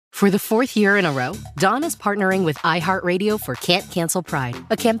For the fourth year in a row, Dawn is partnering with iHeartRadio for Can't Cancel Pride,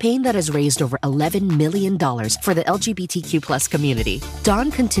 a campaign that has raised over $11 million for the LGBTQ+ community.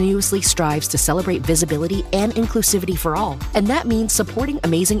 Dawn continuously strives to celebrate visibility and inclusivity for all, and that means supporting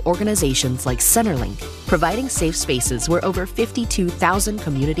amazing organizations like Centerlink, providing safe spaces where over 52,000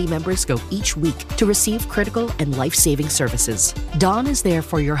 community members go each week to receive critical and life-saving services. Dawn is there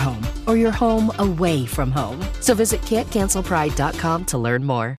for your home, or your home away from home. So visit can'tcancelpride.com to learn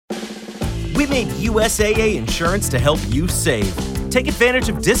more. We made USAA insurance to help you save. Take advantage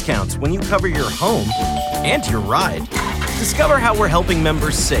of discounts when you cover your home and your ride. Discover how we're helping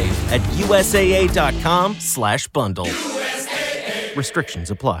members save at USAA.com/bundle. USAA. Restrictions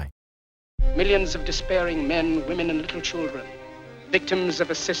apply. Millions of despairing men, women, and little children, victims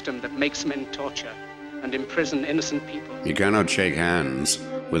of a system that makes men torture and imprison innocent people. You cannot shake hands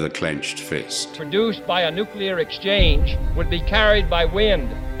with a clenched fist. Produced by a nuclear exchange would be carried by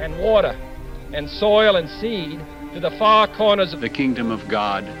wind and water and soil and seed to the far corners of the kingdom of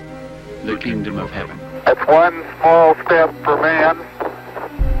God, the kingdom of heaven. It's one small step for man,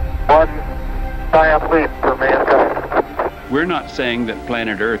 one giant leap for mankind. We're not saying that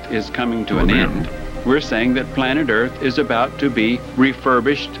planet Earth is coming to an end. We're saying that planet Earth is about to be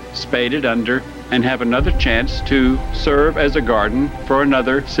refurbished, spaded under, and have another chance to serve as a garden for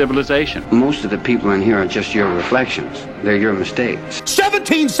another civilization. Most of the people in here are just your reflections. They're your mistakes.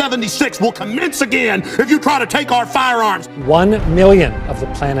 1776 will commence again if you try to take our firearms. 1 million of the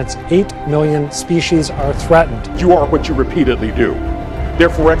planet's 8 million species are threatened. You are what you repeatedly do.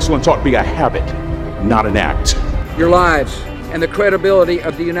 Therefore, excellence ought to be a habit, not an act. Your lives and the credibility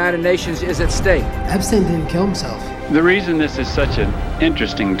of the United Nations is at stake. Epstein didn't kill himself. The reason this is such an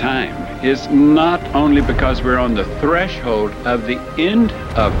interesting time is not only because we're on the threshold of the end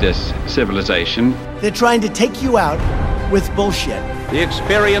of this civilization. They're trying to take you out with bullshit. The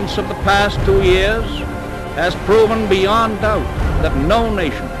experience of the past 2 years has proven beyond doubt that no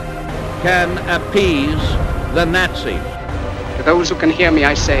nation can appease the Nazis. To those who can hear me,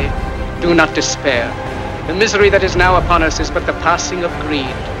 I say, do not despair. The misery that is now upon us is but the passing of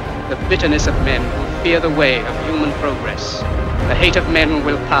greed, the bitterness of men who fear the way of human progress. The hate of men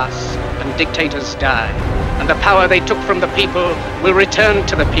will pass, and dictators die, and the power they took from the people will return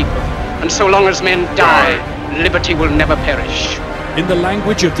to the people. And so long as men die, liberty will never perish. In the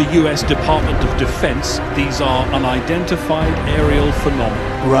language of the U.S. Department of Defense, these are unidentified aerial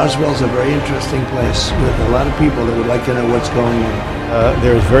phenomena. Roswell's a very interesting place with a lot of people that would like to know what's going on.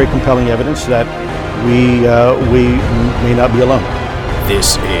 There is very compelling evidence that we may not be alone.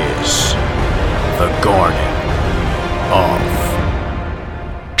 This is the Garden of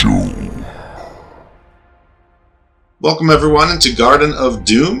Doom. Welcome everyone into Garden of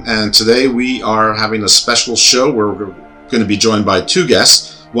Doom, and today we are having a special show where we're going to be joined by two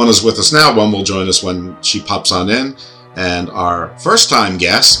guests. One is with us now, one will join us when she pops on in. And our first-time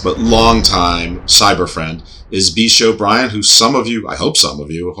guest, but long-time cyber friend, is B-Show Brian, who some of you, I hope some of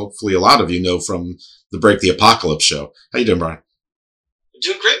you, hopefully a lot of you know from the Break the Apocalypse show. How you doing, Brian?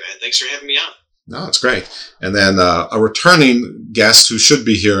 Doing great, man. Thanks for having me on. No, it's great. And then a returning guest who should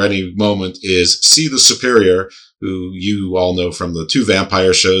be here any moment is See the Superior, who you all know from the two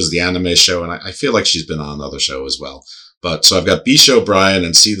vampire shows, the anime show, and I feel like she's been on another show as well. But so I've got B-Show Brian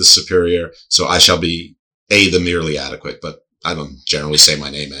and See the Superior, so I shall be the merely adequate, but I don't generally say my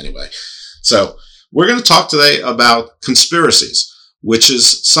name anyway. So we're going to talk today about conspiracies, which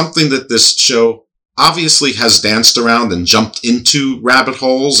is something that this show obviously has danced around and jumped into rabbit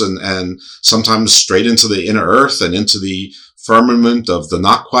holes and sometimes straight into the inner earth and into the firmament of the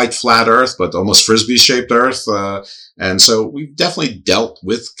not quite flat earth, but almost frisbee-shaped earth. And so we've definitely dealt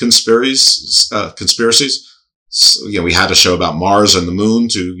with conspiracies. So, we had a show about Mars and the moon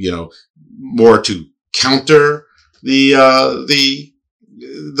to, more to counter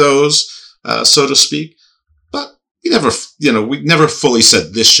those, so to speak. But we never fully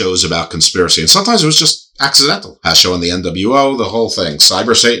said this show is about conspiracy. And sometimes it was just accidental. Has show on the NWO, the whole thing,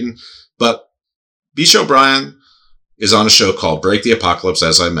 Cyber Satan. But B-Show Brian is on a show called Break the Apocalypse,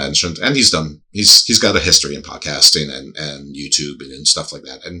 as I mentioned, and he's got a history in podcasting and YouTube and stuff like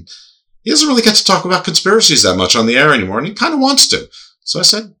that. And he doesn't really get to talk about conspiracies that much on the air anymore, and he kind of wants to. So I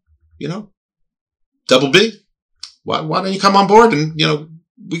said, Double B, why don't you come on board and,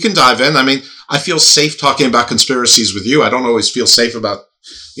 we can dive in. I mean, I feel safe talking about conspiracies with you. I don't always feel safe about,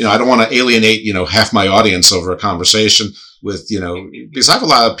 I don't want to alienate, half my audience over a conversation with, because I have a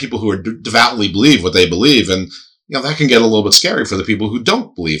lot of people who are devoutly believe what they believe. And, that can get a little bit scary for the people who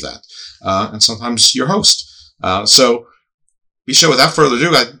don't believe that. And sometimes your host. So B-Show, without further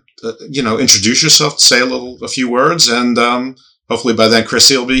ado, introduce yourself, say a few words, and hopefully by then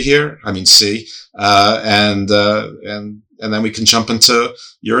Chrissy will be here. I mean, C. And then we can jump into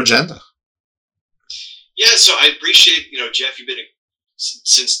your agenda. Yeah, so I appreciate, Jeff, you've been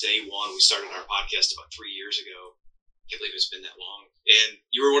since day one. We started our podcast about 3 years ago. I can't believe it's been that long. And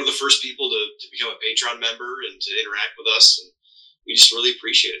you were one of the first people to become a Patreon member and to interact with us. And we just really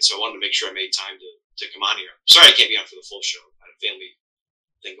appreciate it. So I wanted to make sure I made time to come on here. Sorry I can't be on for the full show. I had a family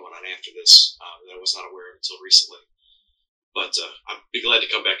thing going on after this that I was not aware of until recently. But I'd be glad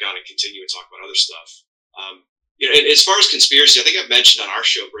to come back on and continue and talk about other stuff. And as far as conspiracy, I think I've mentioned on our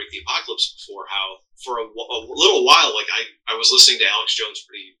show, Break the Apocalypse, before how for a little while, like I was listening to Alex Jones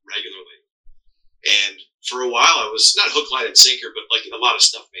pretty regularly. And for a while, I was not hook, line, and sinker, but like a lot of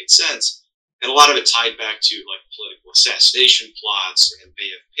stuff made sense. And a lot of it tied back to like political assassination plots and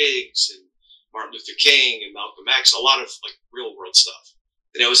Bay of Pigs and Martin Luther King and Malcolm X, a lot of like real world stuff.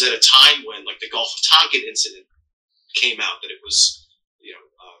 And it was at a time when like the Gulf of Tonkin incident came out that it was,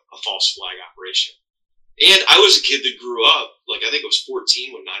 a false flag operation. And I was a kid that grew up, like I think it was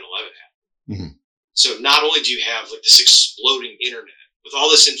 14 when 9/11 happened. Mm-hmm. So not only do you have like this exploding internet with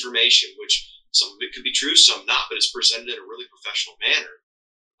all this information, which some of it could be true, some not, but it's presented in a really professional manner.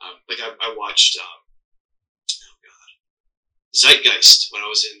 I watched, Zeitgeist when I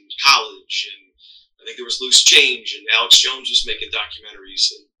was in college, and I think there was Loose Change, and Alex Jones was making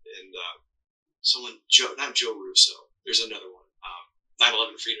documentaries, and not Joe Russo, there's another one,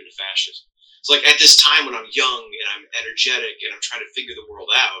 9/11 Freedom to Fascism. It's like at this time when I'm young and I'm energetic and I'm trying to figure the world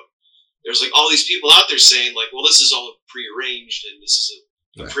out, there's like all these people out there saying like, well, this is all prearranged and this is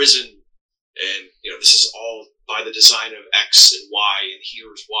a prison, and this is all by the design of X and Y and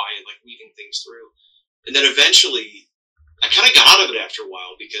here's Y, and like weaving things through. And then eventually I kind of got out of it after a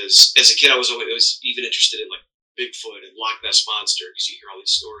while, because as a kid I was even interested in like Bigfoot and Loch Ness Monster, because you hear all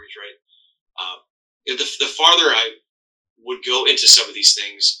these stories, right? The farther I would go into some of these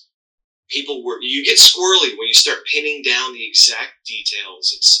things, you get squirrely when you start pinning down the exact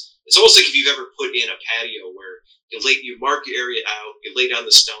details. It's almost like if you've ever put in a patio where you mark your area out, you lay down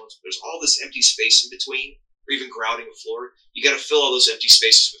the stones, but there's all this empty space in between, or even grouting a floor. You got to fill all those empty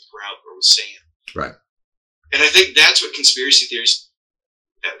spaces with grout or with sand. Right. And I think that's what conspiracy theories,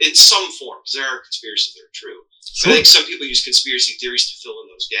 in some form, because there are conspiracies that are true. Sure. I think some people use conspiracy theories to fill in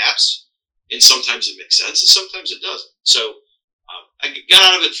those gaps, and sometimes it makes sense, and sometimes it doesn't. So I got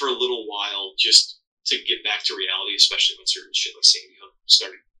out of it for a little while just to get back to reality, especially when certain shit like Sandy Hook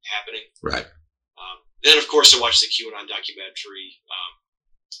started happening. Right. Then, of course, I watched the QAnon documentary,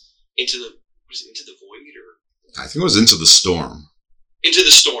 Into the Void, or I think it was Into the Storm. Into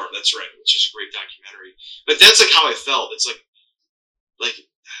the Storm, that's right, which is a great documentary. But that's like how I felt. It's like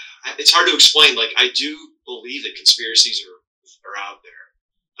it's hard to explain. Like, I do believe that conspiracies are out there,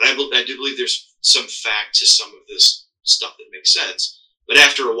 and I do believe there's some fact to some of this stuff that makes sense. But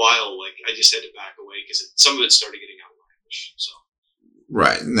after a while, like I just had to back away because some of it started getting outlandish. So.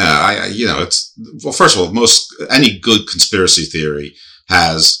 Right. No, first of all, any good conspiracy theory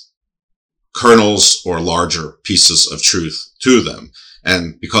has kernels or larger pieces of truth to them.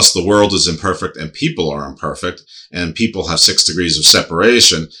 And because the world is imperfect and people are imperfect and people have 6 degrees of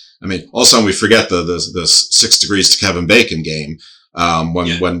separation, I mean, all of a sudden we forget the 6 degrees to Kevin Bacon game.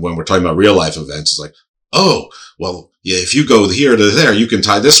 When we're talking about real life events, it's like, oh, well, yeah, if you go here to there, you can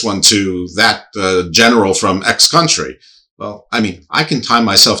tie this one to that general from X country. Well, I mean, I can tie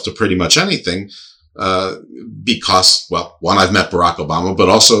myself to pretty much anything because, well, one, I've met Barack Obama, but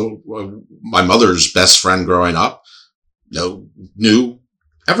also my mother's best friend growing up knew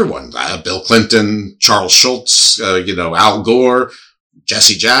everyone. Bill Clinton, Charles Schultz, Al Gore,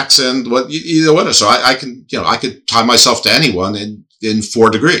 Jesse Jackson, whatever. So I could tie myself to anyone in 4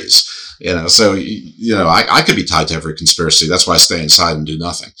 degrees. So I could be tied to every conspiracy. That's why I stay inside and do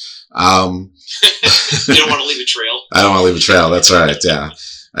nothing. You don't want to leave a trail. I don't want to leave a trail. That's right. Yeah.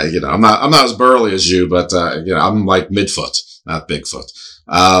 I'm not as burly as you, but I'm like Midfoot, not Bigfoot.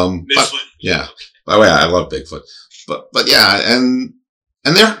 Midfoot. But, yeah. By the way, I love Bigfoot. But yeah, and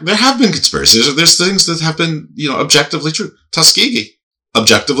there have been conspiracies. There's things that have been, objectively true. Tuskegee,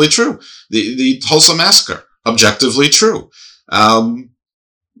 objectively true. The Tulsa Massacre, objectively true.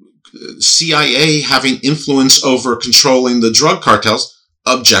 CIA having influence over controlling the drug cartels,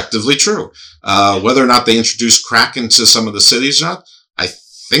 objectively true. Whether or not they introduced crack into some of the cities or not, I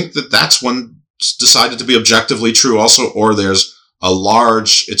think that's one decided to be objectively true also, or there's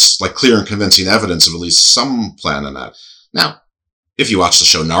it's like clear and convincing evidence of at least some plan in that. Now, if you watch the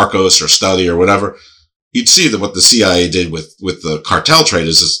show Narcos or Study or whatever, you'd see that what the CIA did with the cartel trade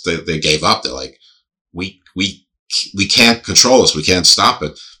is they gave up. They're like, we can't control this. We can't stop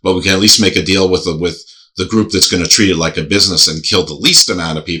it, but we can at least make a deal with the group that's going to treat it like a business and kill the least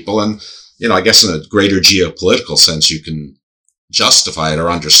amount of people. And, I guess in a greater geopolitical sense, you can justify it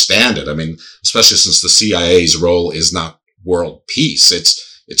or understand it. I mean, especially since the CIA's role is not world peace.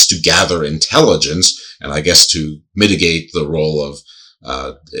 It's to gather intelligence and I guess to mitigate the role of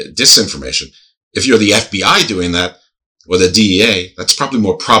disinformation. If you're the FBI doing that, or the DEA, that's probably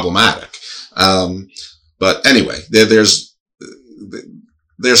more problematic. But anyway, there's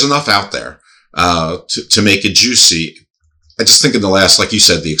enough out there to make it juicy. I just think in the last, like you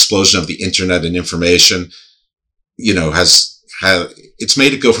said, the explosion of the internet and information, it's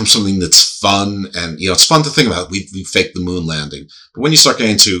made it go from something that's fun and, it's fun to think about. We faked the moon landing. But when you start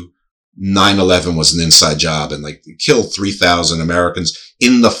getting to 9/11 was an inside job and like killed 3,000 Americans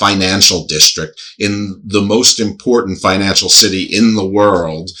in the financial district, in the most important financial city in the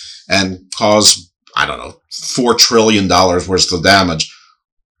world, and caused, I don't know, $4 trillion worth of damage.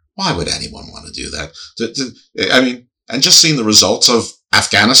 Why would anyone want to do that? And just seeing the results of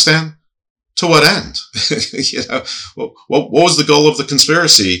Afghanistan, to what end? What was the goal of the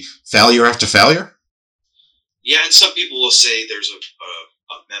conspiracy? Failure after failure? Yeah, and some people will say there's a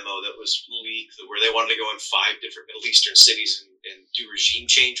memo that was leaked where they wanted to go in 5 different Middle Eastern cities and do regime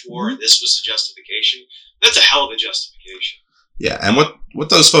change war, and this was the justification. That's a hell of a justification. Yeah, and what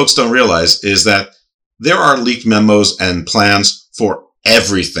those folks don't realize is that there are leaked memos and plans for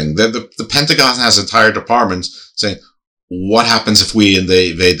everything. The Pentagon has entire departments saying, what happens if we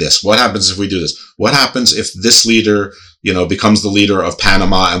invade this? What happens if we do this? What happens if this leader, becomes the leader of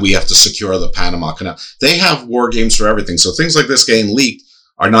Panama and we have to secure the Panama Canal? They have war games for everything. So things like this getting leaked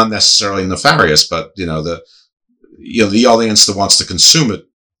are not necessarily nefarious, but the audience that wants to consume it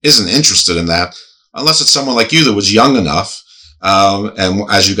isn't interested in that unless it's someone like you that was young enough. And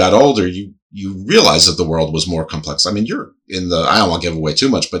as you got older, you realized that the world was more complex. I mean, you're in I don't want to give away too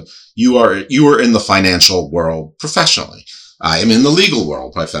much, but you were in the financial world professionally. I am in the legal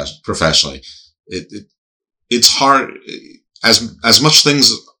world professionally. It's hard as much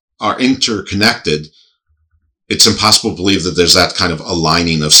things are interconnected. It's impossible to believe that there's that kind of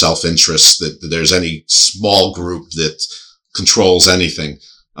aligning of self-interest, that there's any small group that controls anything,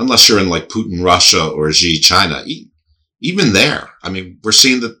 unless you're in like Putin, Russia, or Xi, China. Even there, I mean, we're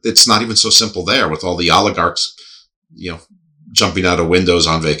seeing that it's not even so simple there with all the oligarchs, jumping out of windows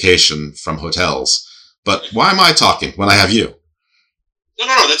on vacation from hotels. But why am I talking when I have you?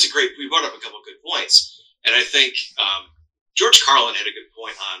 No, that's a great, we brought up a couple of good points. And I think George Carlin had a good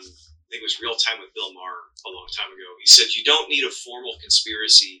point on, I think it was Real Time with Bill Maher a long time ago. He said, you don't need a formal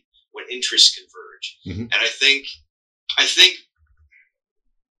conspiracy when interests converge. Mm-hmm. And I think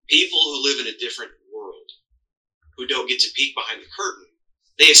people who live in a different world, who don't get to peek behind the curtain,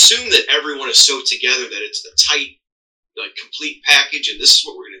 they assume that everyone is so together that it's the tight, like, complete package, and this is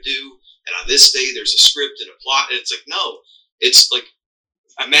what we're going to do, and on this day there's a script and a plot, and it's like, no. It's like,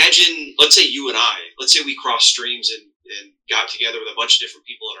 imagine, let's say you and I, let's say we crossed streams and got together with a bunch of different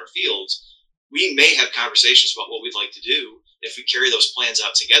people in our fields. We may have conversations about what we'd like to do. If we carry those plans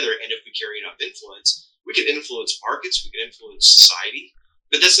out together, and if we carry enough influence, we can influence markets, we can influence society,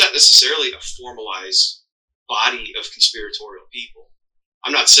 but that's not necessarily a formalized body of conspiratorial people.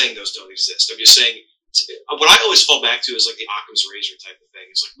 I'm not saying those don't exist. I'm just saying what I always fall back to is like the Occam's razor type of thing.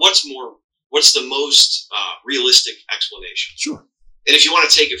 It's like, what's the most realistic explanation? Sure. And if you want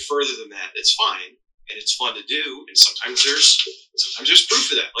to take it further than that, it's fine, and it's fun to do. And sometimes there's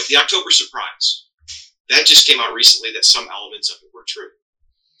proof of that, like the October surprise. That just came out recently that some elements of it were true.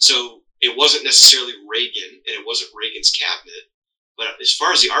 So it wasn't necessarily Reagan, and it wasn't Reagan's cabinet. But as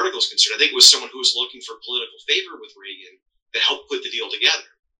far as the article is concerned, I think it was someone who was looking for political favor with Reagan that helped put the deal together.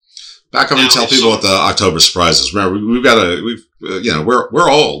 Back up and tell people what the October surprise is. Remember, we're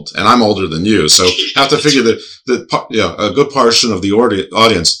old, and I'm older than you, so have to figure that a good portion of the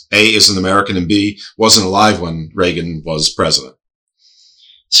audience, A, isn't American, and B, wasn't alive when Reagan was president.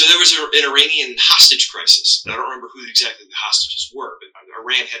 So there was an Iranian hostage crisis. And I don't remember who exactly the hostages were, but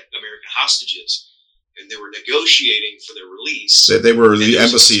Iran had American hostages, and they were negotiating for their release. They were the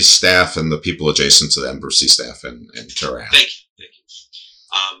embassy staff and the people adjacent to the embassy staff in Tehran. Thank you.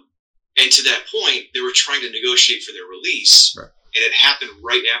 And to that point, they were trying to negotiate for their release, right. And it happened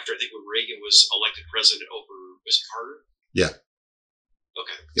right after, I think, when Reagan was elected president over, was it Carter? Yeah.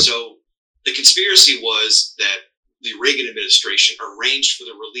 Okay. Yep. So the conspiracy was that the Reagan administration arranged for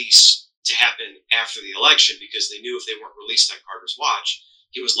the release to happen after the election because they knew if they weren't released on Carter's watch,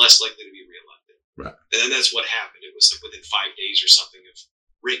 he was less likely to be reelected. Right. And then that's what happened. It was like within 5 days or something of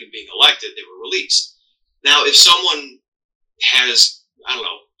Reagan being elected, they were released. Now, if someone has, I don't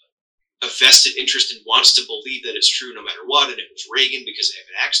know, a vested interest and wants to believe that it's true no matter what, and it was Reagan because they have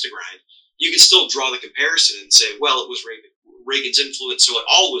an axe to grind, you can still draw the comparison and say, well, it was Reagan's influence, so it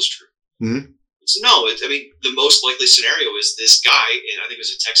all was true. Mm-hmm. No, I mean, the most likely scenario is this guy, and I think it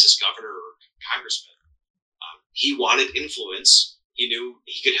was a Texas governor or congressman. He wanted influence. He knew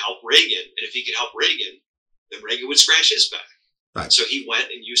he could help Reagan, and if he could help Reagan, then Reagan would scratch his back. Right. So he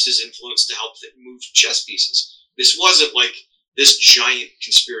went and used his influence to help move chess pieces. This wasn't like this giant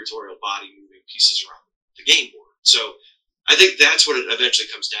conspiratorial body moving pieces around the game board. So I think that's what it eventually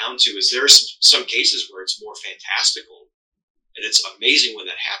comes down to. Is there are some cases where it's more fantastical, and it's amazing when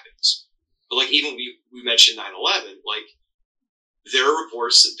that happens. But like even we mentioned 9/11, like there are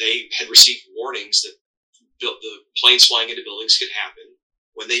reports that they had received warnings that the planes flying into buildings could happen.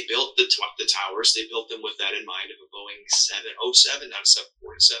 When they built the towers, they built them with that in mind of a Boeing 707, not a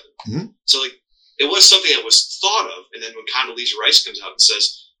 747. Mm-hmm. So like it was something that was thought of. And then when Condoleezza Rice comes out and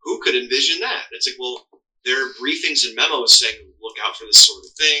says, "Who could envision that?" It's like, well, there are briefings and memos saying, "Look out for this sort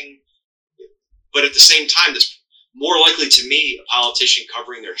of thing." But at the same time, that's more likely to me a politician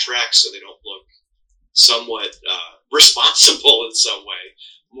covering their tracks so they don't look somewhat responsible in some way,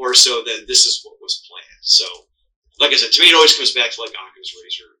 more so than this is what was planned. So, like I said, to me, it always comes back to like Occam's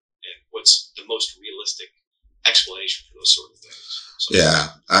razor and what's the most realistic explanation for those sort of things. So, yeah,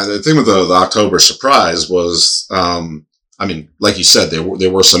 the thing with the October surprise was, I mean, like you said,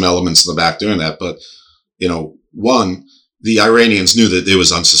 there were some elements in the back doing that, but one, the Iranians knew that it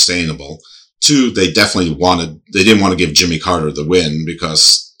was unsustainable. Two, they definitely didn't want to give Jimmy Carter the win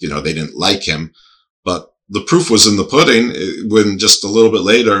because, they didn't like him. But the proof was in the pudding when just a little bit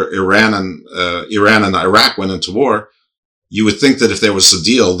later, Iran and Iraq went into war. You would think that if there was a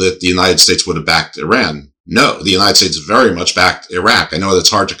deal that the United States would have backed Iran. No, the United States very much backed Iraq. I know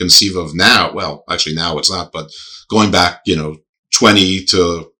that's hard to conceive of now. Well, actually now it's not, but going back, 20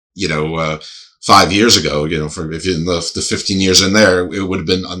 to, 5 years ago, if in the 15 years in there, it would have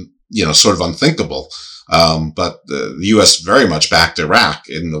been, sort of unthinkable. But the U.S. very much backed Iraq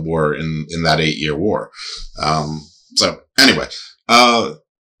in the war, in that 8-year war. So anyway,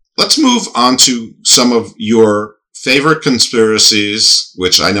 let's move on to some of your favorite conspiracies,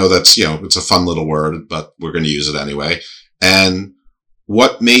 which I know that's, it's a fun little word, but we're going to use it anyway. And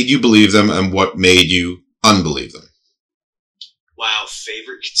what made you believe them and what made you unbelieve them? Wow,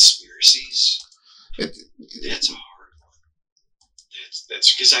 favorite conspiracies? That's a hard one.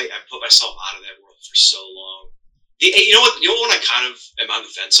 That's because I put myself out of that world for so long. You know what I kind of am on the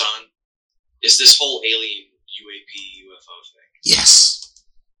fence on? Is this whole alien UAP UFO thing. Yes.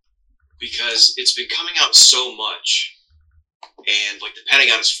 Because it's been coming out so much, and like the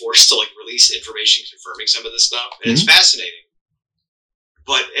Pentagon is forced to like release information confirming some of this stuff, and it's fascinating.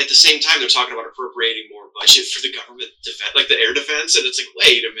 But at the same time, they're talking about appropriating more budget for the government defense, like the air defense, and it's like,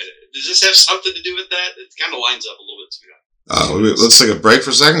 wait a minute, does this have something to do with that? It kind of lines up a little bit too much. Let's take a break for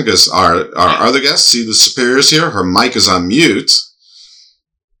a second because our other guest, see the superiors here, her mic is on mute,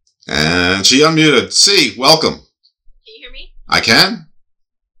 and she unmuted. See, welcome. Can you hear me? I can.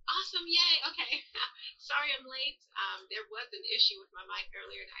 Awesome! Yay! Okay. Sorry I'm late. There was an issue with my mic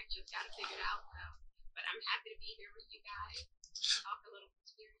earlier, and I just got to figure it out. But I'm happy to be here with you guys. Talk a little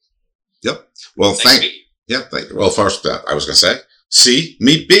conspiracy. Yep. Well, thank you. Well, first, I was going to say, C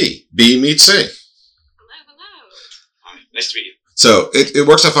meet B, B meet C. Nice to meet you. So it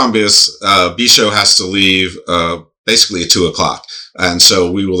works out fun because B show has to leave basically at 2:00, and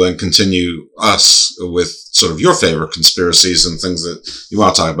so we will then continue us with sort of your favorite conspiracies and things that you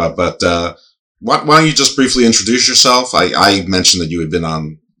want to talk about. But why don't you just briefly introduce yourself? I mentioned that you had been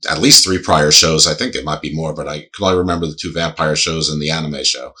on at least 3 prior shows. I think it might be more, but I can only remember the 2 vampire shows and the anime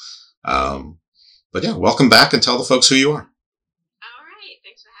show. But yeah, welcome back and tell the folks who you are.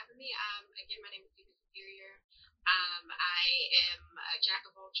 Jack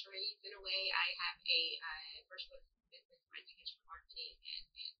of all trades in a way. I have a first business in digital marketing and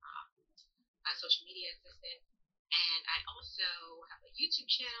a social media assistant, and I also have a YouTube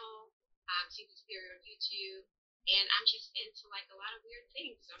channel, See the Superior on YouTube, and I'm just into like a lot of weird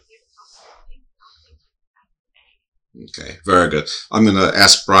things. So I'm here to talk about things today. Okay, very good. I'm going to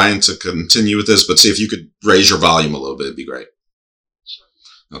ask Brian to continue with this, but see if you could raise your volume a little bit. It'd be great. Sure.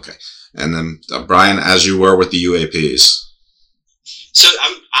 Okay, and then Brian, as you were with the UAPs. So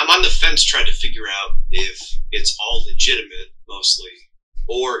I'm on the fence trying to figure out if it's all legitimate mostly,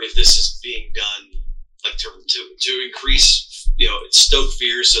 or if this is being done like to increase, stoke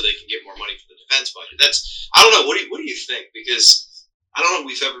fear so they can get more money for the defense budget. I don't know. What do you think? Because I don't know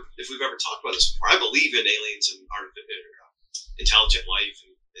if we've ever talked about this before. I believe in aliens and intelligent life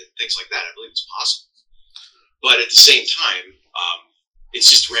and things like that. I believe it's possible, but at the same time, it's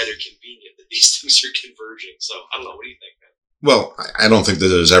just rather convenient that these things are converging. So I don't know. What do you think, man? Well, I don't think that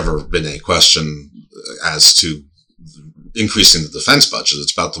there's ever been a question as to increasing the defense budget.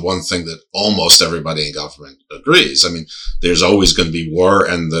 It's about the one thing that almost everybody in government agrees. I mean, there's always going to be war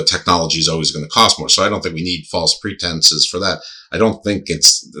and the technology is always going to cost more. So I don't think we need false pretenses for that. I don't think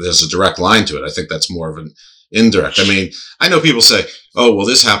there's a direct line to it. I think that's more of an indirect. I mean, I know people say, oh, well,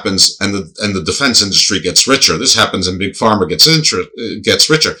 this happens and the defense industry gets richer. This happens and big pharma gets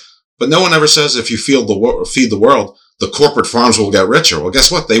richer. But no one ever says if you feed the world, the corporate farms will get richer. Well,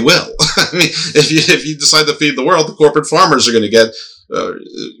 guess what? They will. I mean, if you decide to feed the world, the corporate farmers are going to get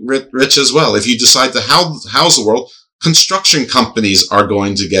rich as well. If you decide to house the world, construction companies are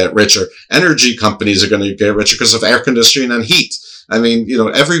going to get richer. Energy companies are going to get richer because of air conditioning and heat. I mean,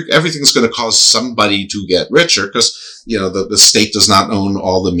 everything's going to cause somebody to get richer because, the state does not own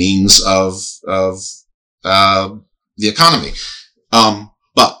all the means of the economy.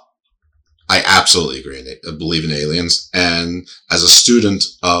 But I absolutely agree and believe in aliens. And as a student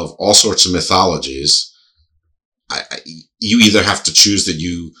of all sorts of mythologies, you either have to choose that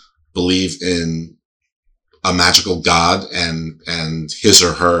you believe in a magical god and his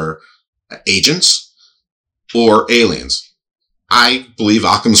or her agents or aliens. I believe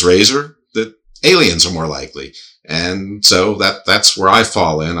Occam's razor that aliens are more likely. And so that's where I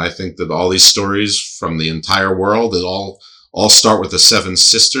fall in. I think that all these stories from the entire world that all start with the seven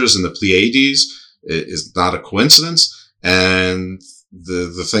sisters and the Pleiades is not a coincidence. And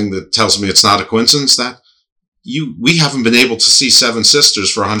the thing that tells me it's not a coincidence that we haven't been able to see seven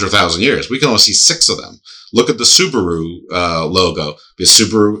sisters for 100,000 years. We can only see 6 of them. Look at the Subaru logo, because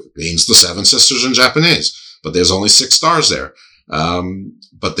Subaru means the seven sisters in Japanese, but there's only 6 stars there.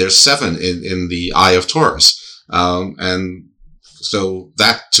 But there's 7 in the Eye of Taurus. And so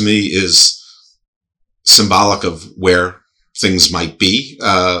that to me is symbolic of where things might be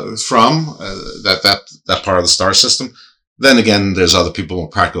from that part of the star system. Then again, there's other people more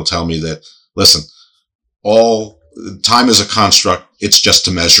practical tell me that, listen, all time is a construct. It's just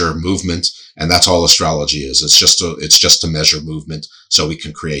to measure movement, and that's all astrology is. It's just to measure movement, so we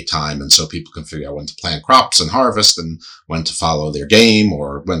can create time, and so people can figure out when to plant crops and harvest, and when to follow their game,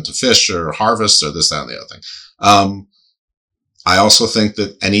 or when to fish or harvest, or this, that, and the other thing. I also think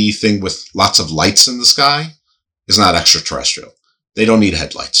that anything with lots of lights in the sky is not extraterrestrial. They don't need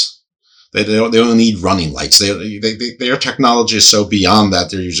headlights. They don't need running lights. Their technology is so beyond that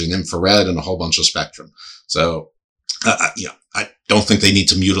they're using infrared and a whole bunch of spectrum. So, I don't think they need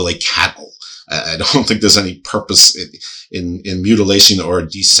to mutilate cattle. I don't think there's any purpose in mutilation or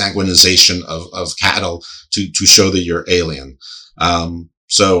desanguinization of cattle to show that you're alien.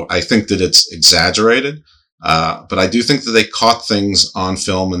 So I think that it's exaggerated. But I do think that they caught things on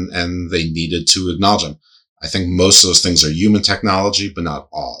film and they needed to acknowledge them. I think most of those things are human technology, but not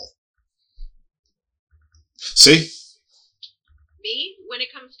all. See? Me, when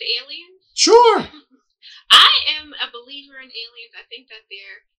it comes to aliens? Sure. I am a believer in aliens. I think that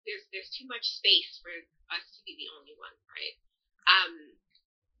there's too much space for us to be the only one, right?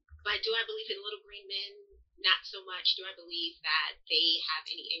 But do I believe in little green men? Not so much. Do I believe that they have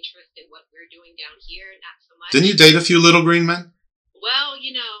any interest in what we're doing down here? Not so much. Didn't you date a few little green men? Well,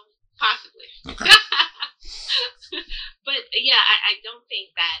 possibly. Okay. But yeah, I don't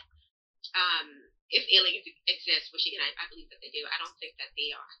think that if aliens exist, which again I believe that they do, I don't think that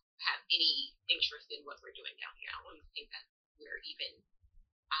they have any interest in what we're doing down here. I don't even think that we're even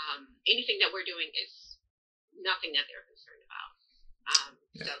anything that we're doing is nothing that they're concerned about.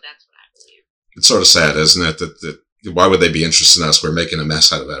 So that's what I believe. It's sort of sad, isn't it? That why would they be interested in us? We're making a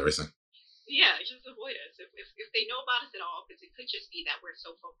mess out of everything. Yeah, just avoid us. If they know about us at all, because it could just be that we're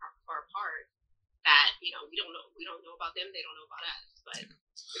so far apart that we don't know about them, they don't know about us. But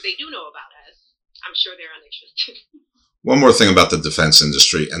if they do know about us, I'm sure they're uninterested. One more thing about the defense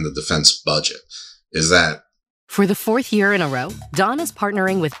industry and the defense budget is that for the 4th year in a row, Dawn is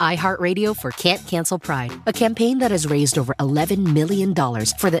partnering with iHeartRadio for Can't Cancel Pride, a campaign that has raised over $11 million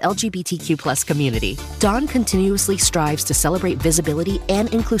for the LGBTQ+ community. Dawn continuously strives to celebrate visibility and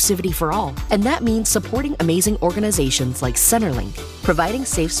inclusivity for all, and that means supporting amazing organizations like Centerlink, providing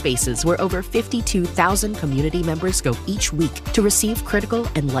safe spaces where over 52,000 community members go each week to receive critical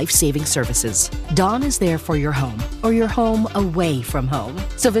and life-saving services. Dawn is there for your home, or your home away from home.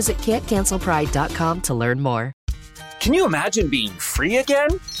 So visit can'tcancelpride.com to learn more. Can you imagine being free again?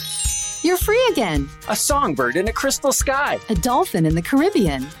 You're free again. A songbird in a crystal sky. A dolphin in the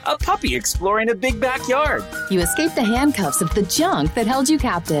Caribbean. A puppy exploring a big backyard. You escaped the handcuffs of the junk that held you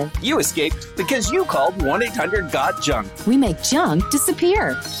captive. You escaped because you called 1-800-GOT-JUNK. We make junk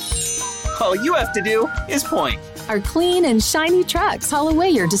disappear. All you have to do is point. Our clean and shiny trucks haul away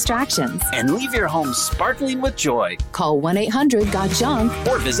your distractions. And leave your home sparkling with joy. Call 1-800-GOT-JUNK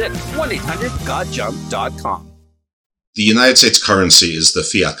or visit 1-800-GOTJUNK.com. The United States currency is the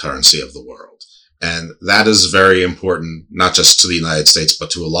fiat currency of the world. And that is very important, not just to the United States, but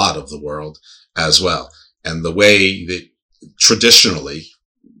to a lot of the world as well. And the way that traditionally,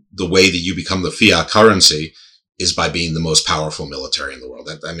 the way that you become the fiat currency is by being the most powerful military in the world.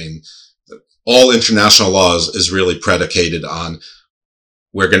 I mean, all international laws is really predicated on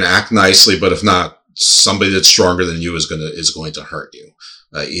we're going to act nicely, but if not, somebody that's stronger than you is going to hurt you,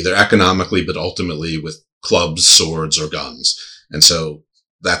 either economically, but ultimately with clubs, swords, or guns. And so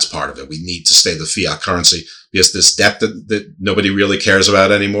that's part of it. We need to stay the fiat currency because this debt that nobody really cares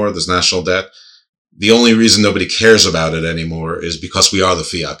about anymore, this national debt, the only reason nobody cares about it anymore is because we are the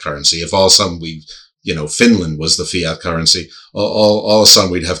fiat currency. If all of a sudden Finland was the fiat currency, all of a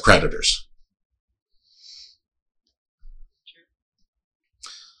sudden we'd have creditors.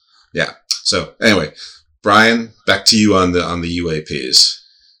 Yeah. So anyway, Brian, back to you on the UAPs.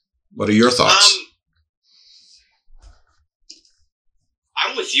 What are your thoughts?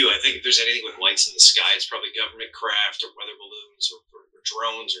 I'm with you. I think if there's anything with lights in the sky, it's probably government craft or weather balloons or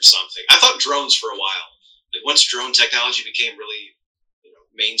drones or something. I thought drones for a while. Like once drone technology became really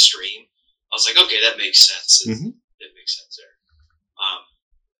mainstream, I was like, okay, that makes sense. That makes sense there.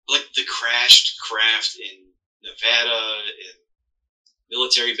 Like the crashed craft in Nevada and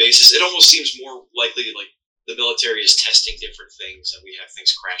military bases, it almost seems more likely like the military is testing different things and we have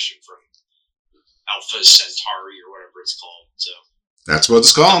things crashing from Alpha Centauri or whatever it's called. So that's what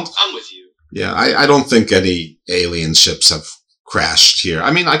it's called. I'm with you. Yeah, I don't think any alien ships have crashed here.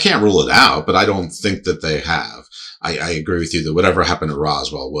 I mean, I can't rule it out, but I don't think that they have. I agree with you that whatever happened to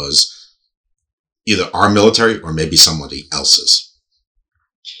Roswell was either our military or maybe somebody else's.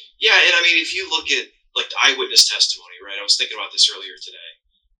 Yeah, and I mean, if you look at like the eyewitness testimony, right? I was thinking about this earlier today.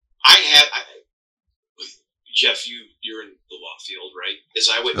 Jeff, you're in the law field, right? Is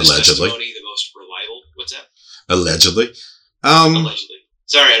eyewitness testimony the most reliable? What's that? Allegedly. Allegedly.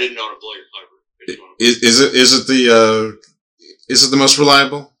 Sorry, I didn't know how to blow your cover. Is it the most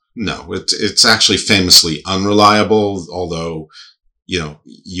reliable? No, it's actually famously unreliable. Although,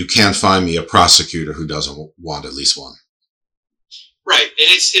 you can't find me a prosecutor who doesn't want at least one. Right, and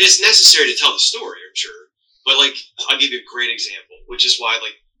it's necessary to tell the story, I'm sure. But like, I'll give you a great example, which is why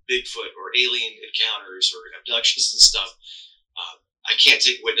like Bigfoot or alien encounters or abductions and stuff, I can't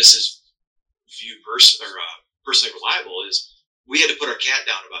take witnesses' view personally reliable. Is we had to put our cat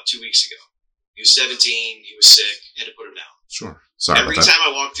down about 2 weeks ago. He was 17, he was sick, had to put him down. Sure. Sorry Every about that. time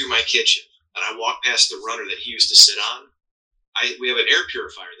I walk through my kitchen and I walk past the runner that he used to sit on, we have an air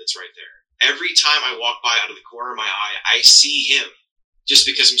purifier that's right there. Every time I walk by out of the corner of my eye, I see him just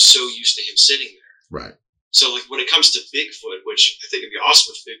because I'm so used to him sitting there. Right. So like when it comes to Bigfoot, which I think it'd be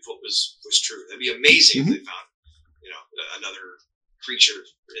awesome if Bigfoot was true. That'd be amazing if they found, another creature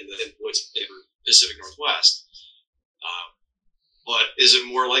in the woods in the Pacific Northwest. But is it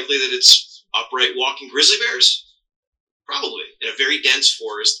more likely that it's upright walking grizzly bears? Probably. In a very dense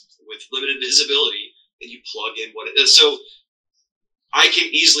forest with limited visibility, and you plug in what it is. So I can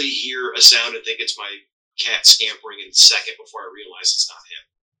easily hear a sound and think it's my cat scampering in a second before I realize it's not him.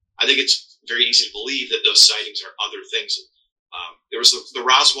 I think it's very easy to believe that those sightings are other things. There was the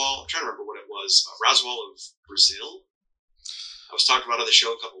Roswell, I'm trying to remember what it was, Roswell of Brazil. I was talking about on the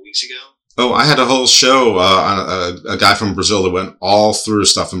show a couple weeks ago. Oh, I had a whole show on a guy from Brazil that went all through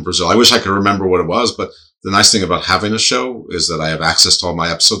stuff in Brazil. I wish I could remember what it was, but the nice thing about having a show is that I have access to all my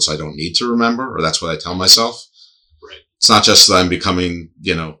episodes, so I don't need to remember, or that's what I tell myself. Right. It's not just that I'm becoming,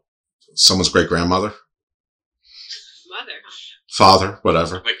 someone's great-grandmother. Father,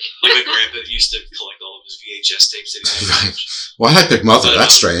 whatever. Like my grandpa used to collect all of his VHS tapes. Right. Why did I pick mother?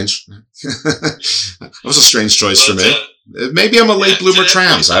 That's strange. That was a strange choice for me. Maybe I'm a late bloomer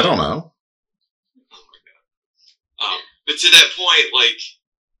trans. I don't know. Oh my god. But to that point, like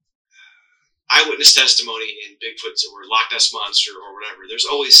eyewitness testimony in Bigfoot or Loch Ness Monster or whatever, there's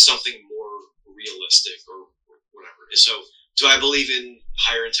always something more realistic or whatever. So, do I believe in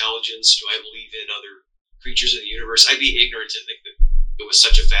higher intelligence? Do I believe in other creatures in the universe? I'd be ignorant to think that it was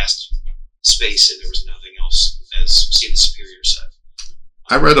such a vast space and there was nothing else, as Stephen Superior said.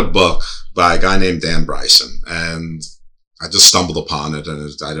 I read a book by a guy named Dan Bryson, and I just stumbled upon it, and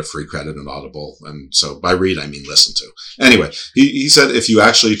I had a free credit in Audible. And so by read, I mean listen to. Anyway, he said if you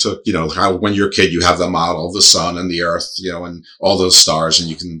actually took, how when you're a kid, you have the model of the sun and the earth, and all those stars,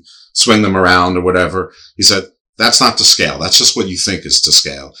 and you can swing them around or whatever. He said, that's not to scale. That's just what you think is to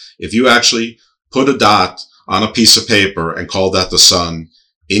scale. If you actually put a dot on a piece of paper and call that the sun,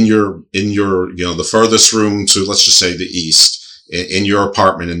 in your, the furthest room to, let's just say the east, in your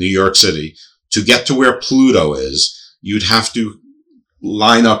apartment in New York City, to get to where Pluto is, you'd have to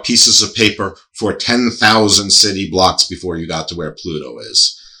line up pieces of paper for 10,000 city blocks before you got to where Pluto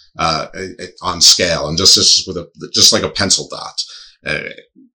is, on scale, and just like a pencil dot.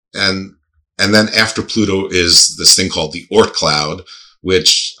 And then after Pluto is this thing called the Oort cloud,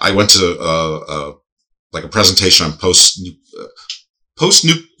 which I went to, like a presentation on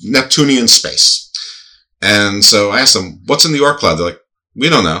post-Neptunian space. And so I asked them, what's in the Oort cloud? They're like, we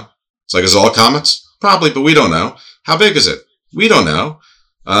don't know. It's like, is it all comets? Probably, but we don't know. How big is it? We don't know.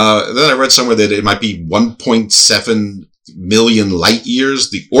 Then I read somewhere that it might be 1.7 million light years,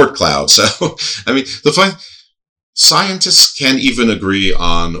 the Oort cloud. So, I mean, scientists can't even agree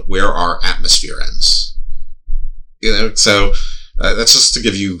on where our atmosphere ends. So that's just to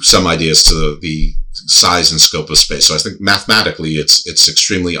give you some ideas to the size and scope of space. So I think mathematically it's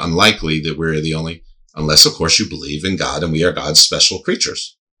extremely unlikely that we're the only, unless of course you believe in God and we are God's special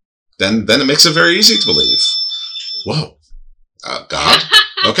creatures. Then it makes it very easy to believe. Whoa. God?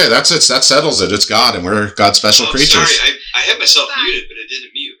 Okay, that's it. That settles it. It's God, and we're God's special creatures. Sorry, I had myself muted, but it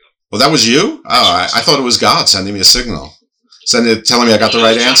didn't mute. Well, that was you? Oh, I thought it was God sending me a signal. Telling me I got the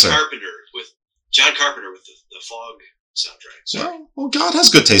right answer. John Carpenter with the Fog soundtrack. Sorry. Well, God has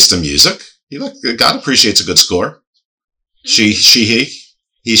good taste in music. God appreciates a good score. She, he,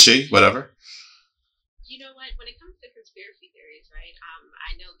 she, whatever. You know what? When it comes to conspiracy theories, right?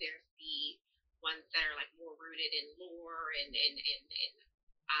 I know there's the ones that are like more rooted in lore and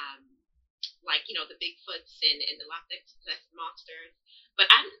like, you know, the Bigfoots and the Loch Ness monsters.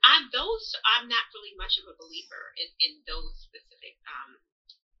 But I'm not really much of a believer in those specific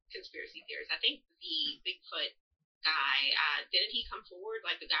conspiracy theories. I think the Bigfoot guy, didn't he come forward?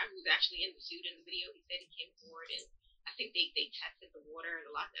 Like the guy who was actually in the suit in the video, he said he came forward, and I think they tested the water,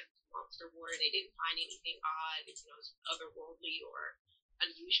 the Loch Ness monster water. They didn't find anything odd, otherworldly or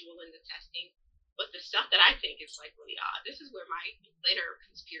unusual in the testing. But the stuff that I think is like really odd, this is where my inner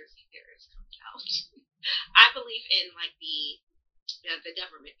conspiracy theorist comes out. I believe in like the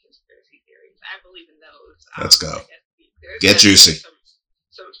government conspiracy theories. I believe in those. Let's go. Get juicy.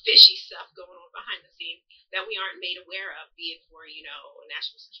 Some fishy stuff going on behind the scenes that we aren't made aware of, be it for,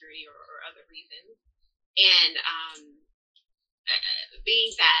 national security or other reasons. And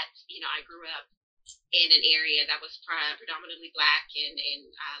being that, I grew up in an area that was predominantly Black and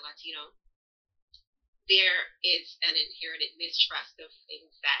Latino, there is an inherited mistrust of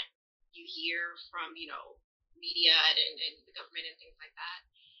things that you hear from, media and the government and things like that.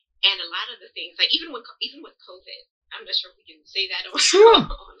 And a lot of the things, like even with COVID, I'm not sure if we can say that on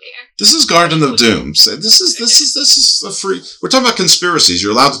there. This is Garden of Doom. This is a free. We're talking about conspiracies.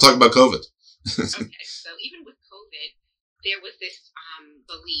 You're allowed to talk about COVID. Okay, so even with COVID, there was this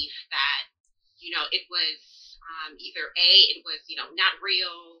belief that it was either it was not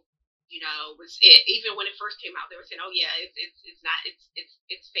real. Even when it first came out, they were saying, "Oh yeah, it's not.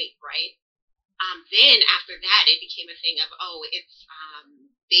 It's fake, right?" Then after that, it became a thing of,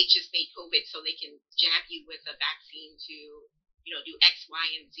 they just made COVID so they can jab you with a vaccine to, do X, Y,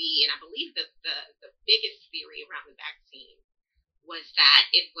 and Z. And I believe that the biggest theory around the vaccine was that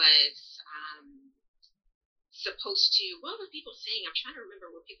it was supposed to, what were people saying? I'm trying to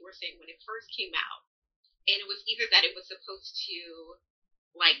remember what people were saying when it first came out. And it was either that it was supposed to,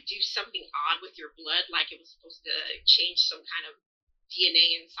 like, do something odd with your blood, like it was supposed to change some kind of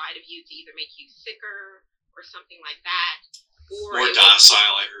DNA inside of you to either make you sicker or something like that. Or more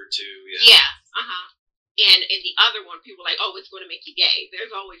docile, I heard too. Yeah. And the other one, people were like, oh, it's going to make you gay.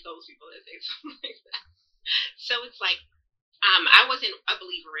 There's always those people that say something like that. So it's like, I wasn't a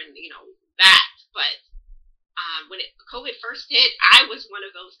believer in, that, but when COVID first hit, I was one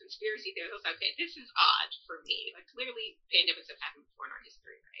of those conspiracy theorists. I was like, okay, this is odd for me. Like, clearly pandemics have happened before in our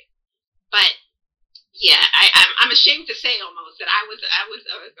history, right? But yeah, I'm ashamed to say almost that I was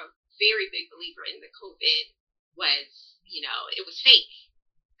a very big believer in the COVID was, it was fake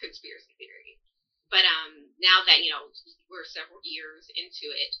conspiracy theory. But now that, we're several years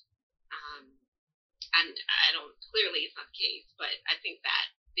into it, and I don't, clearly it's not the case, but I think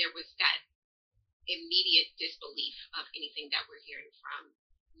that there was that immediate disbelief of anything that we're hearing from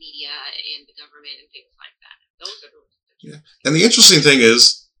media and the government and things like that. Those are the And the interesting thing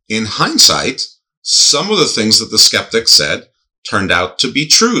is, in hindsight, some of the things that the skeptics said turned out to be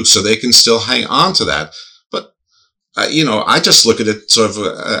true, so they can still hang on to that. But, I just look at it sort of,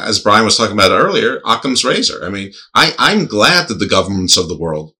 as Brian was talking about earlier, Occam's razor. I mean, I'm glad that the governments of the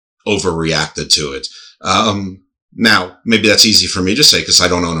world overreacted to it. Now, maybe that's easy for me to say because I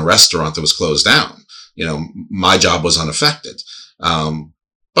don't own a restaurant that was closed down. My job was unaffected.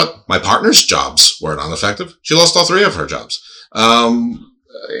 But my partner's jobs weren't unaffected. She lost all 3 of her jobs.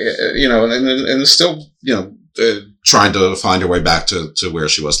 You know, and still, you know, trying to find her way back to where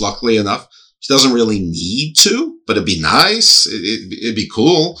she was. Luckily enough, she doesn't really need to, but it'd be nice. It'd be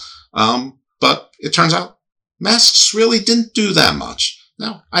cool. But it turns out masks really didn't do that much.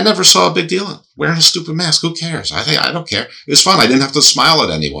 No, I never saw a big deal in wearing a stupid mask. Who cares? I don't care. It was fun. I didn't have to smile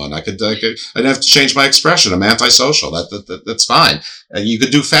at anyone. I didn't have to change my expression. I'm antisocial. That's fine. You could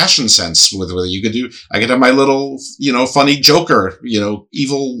do fashion sense with it. I could have my little, you know, funny Joker, you know,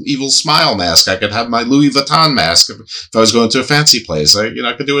 evil smile mask. I could have my Louis Vuitton mask if I was going to a fancy place.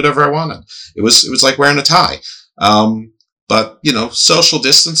 I could do whatever I wanted. It was like wearing a tie. But, you know, social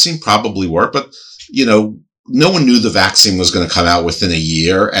distancing probably worked, but, you know, no one knew the vaccine was going to come out within a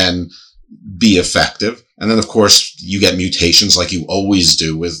year and be effective. And then, of course, you get mutations like you always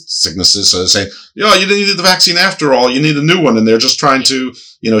do with sicknesses. So they say, you didn't need the vaccine after all. You need a new one. And they're just trying to,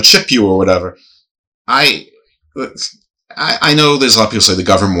 you know, chip you or whatever. I know there's a lot of people say the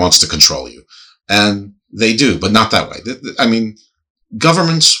government wants to control you. And they do, but not that way. I mean,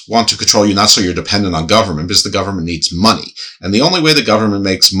 governments want to control you not so you're dependent on government, because the government needs money. And the only way the government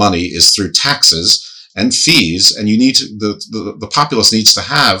makes money is through taxes and fees, and you need to, the populace needs to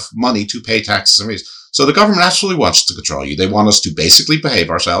have money to pay taxes and fees. So the government absolutely wants to control you. They want us to basically behave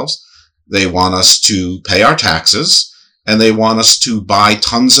ourselves. They want us to pay our taxes, and they want us to buy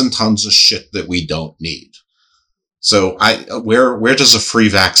tons and tons of shit that we don't need. So where does a free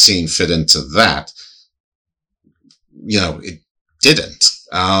vaccine fit into that? You know, it didn't.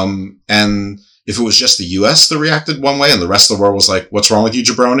 And if it was just the U.S. that reacted one way and the rest of the world was like, what's wrong with you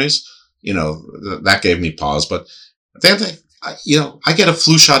jabronis? You know, that gave me pause. But at the end of the day, I get a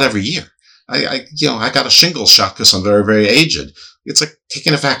flu shot every year. I got a shingles shot because I'm very, very aged. It's like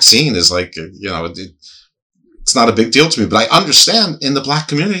taking a vaccine is like, it's not a big deal to me, but I understand in the black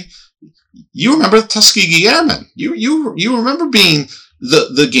community, you remember the Tuskegee Airmen. You remember being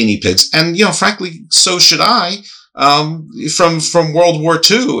the guinea pigs. And, frankly, so should I, from World War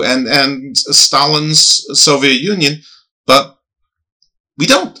II and Stalin's Soviet Union. But we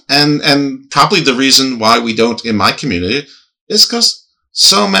don't. And probably the reason why we don't in my community is because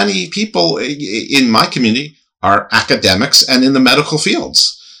so many people in my community are academics and in the medical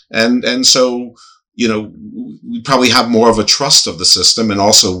fields. And so, we probably have more of a trust of the system. And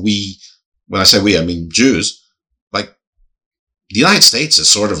also when I say we, I mean Jews, like the United States is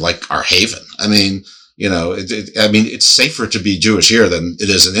sort of like our haven. I mean, it's safer to be Jewish here than it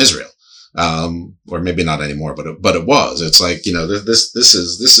is in Israel. Or maybe not anymore, but it was. It's like,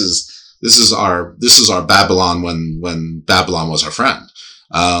 this is our Babylon when Babylon was our friend.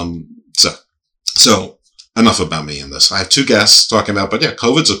 So enough about me in this. I have 2 guests talking about, but yeah,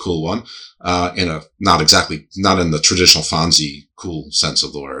 COVID's a cool one. Not in the traditional Fonzie cool sense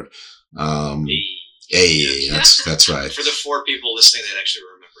of the word. That's right. For the 4 people listening that actually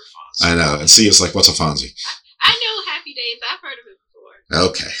remember Fonzie. I know. And see, it's like, what's a Fonzie? I know Happy Days. I've heard of it.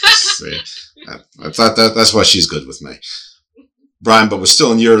 Okay. See, I thought that's why she's good with me, Brian. But we're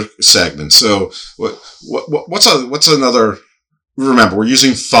still in your segment. So, what's another? Remember, we're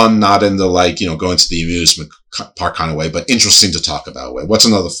using fun, not in the going to the amusement park kind of way, but interesting to talk about way. What's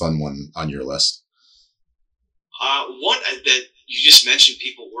another fun one on your list? One that you just mentioned,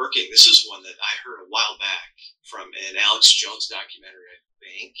 people working. This is one that I heard a while back from an Alex Jones documentary, I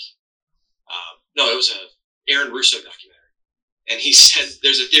think. No, it was a Aaron Russo documentary. And he said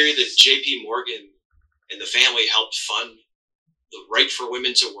there's a theory that J.P. Morgan and the family helped fund the right for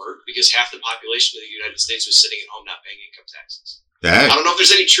women to work because half the population of the United States was sitting at home not paying income taxes. Dang. I don't know if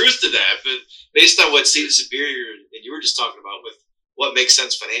there's any truth to that, but based on what Steve Superior and you were just talking about with what makes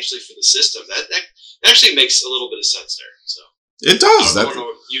sense financially for the system, that actually makes a little bit of sense there. So it does. I don't know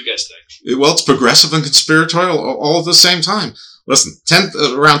what you guys think. Well, it's progressive and conspiratorial all at the same time. Listen,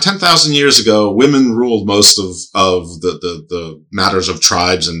 around 10,000 years ago, women ruled most of the matters of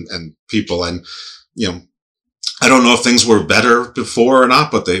tribes and people. And, I don't know if things were better before or not,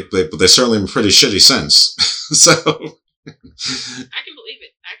 but they certainly were pretty shitty since. So. I can believe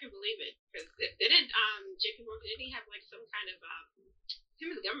it. Because didn't J.P. Morgan, didn't he have some kind of, him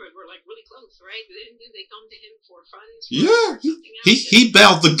and the government were really close, right? Didn't they come to him for funds? He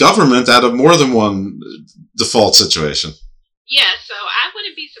bailed the government out of more than one default situation. Yeah, so I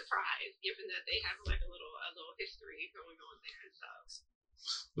wouldn't be surprised, given that they have a little history going on there.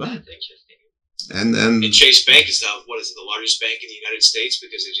 So that's interesting. And Chase Bank is now the largest bank in the United States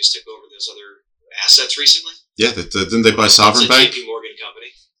because they just took over those other assets recently. Yeah, didn't they buy Sovereign Bank? J.P. Morgan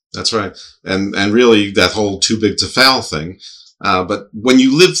company. That's right. And really that whole too big to fail thing. But when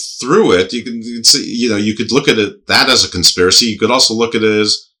you live through it, you can see, you could look at it, that as a conspiracy. You could also look at it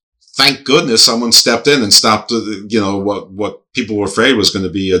as, thank goodness someone stepped in and stopped, what people were afraid was going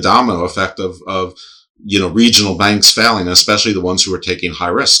to be a domino effect of regional banks failing, especially the ones who are taking high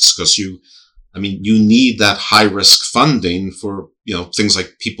risks. Because you need that high risk funding for, things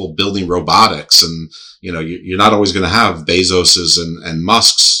like people building robotics. And, you're not always going to have Bezoses and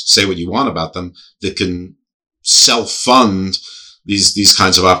Musks, say what you want about them, that can self-fund these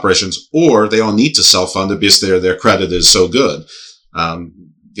kinds of operations, or they all need to self-fund it because their credit is so good, to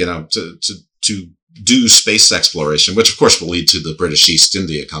do space exploration, which of course will lead to the British East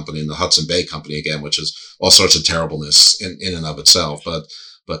India Company and the Hudson Bay Company again, which is all sorts of terribleness in and of itself. But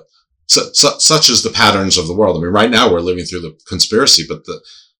such is the patterns of the world. I mean, right now we're living through the conspiracy, but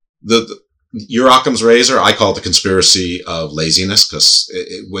your Occam's razor, I call it the conspiracy of laziness, because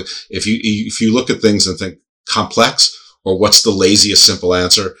if you look at things and think complex, or what's the laziest simple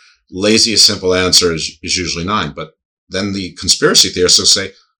answer? Laziest simple answer is usually 9. But then the conspiracy theorists will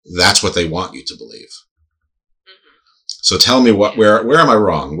say that's what they want you to believe. So tell me where am I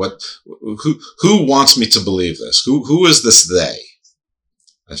wrong? Who wants me to believe this? Who is this they?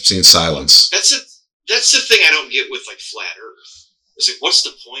 I've seen silence. That's the thing I don't get with like flat Earth. It's like, what's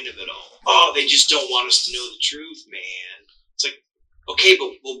the point of it all? Oh, they just don't want us to know the truth, man. It's like, okay,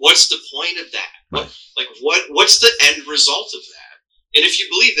 but what's the point of that? What's the end result of that? And if you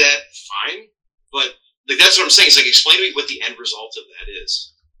believe that, fine. But that's what I'm saying. It's like, explain to me what the end result of that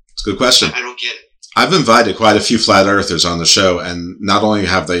is. It's a good question. I don't get it. I've invited quite a few flat earthers on the show, and not only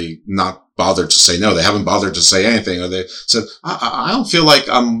have they not bothered to say no, they haven't bothered to say anything, or they said, I don't feel like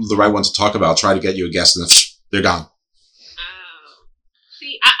I'm the right one to talk about. I'll try to get you a guest, and then they're gone. Oh.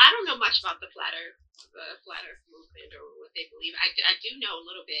 See, I don't know much about the flat Earth movement or what they believe. I do know a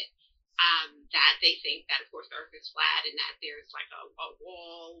little bit that they think that, of course, the Earth is flat and that there's like a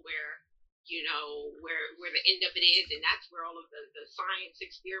wall where, where the end of it is, and that's where all of the science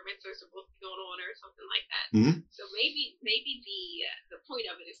experiments are supposed to be going on, or something like that. Mm-hmm. So maybe the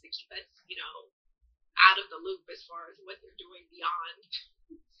point of it is to keep us, out of the loop as far as what they're doing beyond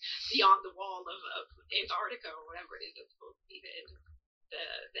the wall of Antarctica or whatever it is that's supposed to be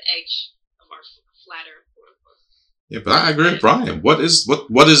the edge of our flat Earth, quote unquote. Yeah, but I agree with Brian. What is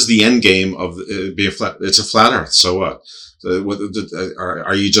the end game of being flat? It's a flat Earth. So what?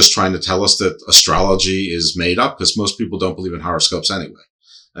 Are you just trying to tell us that astrology is made up? Because most people don't believe in horoscopes anyway.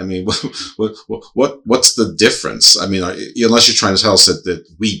 I mean, what's the difference? I mean, unless you're trying to tell us that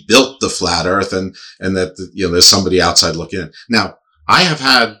we built the flat Earth and that there's somebody outside looking in. Now, I have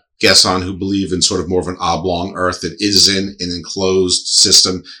had guests on who believe in sort of more of an oblong Earth that is in an enclosed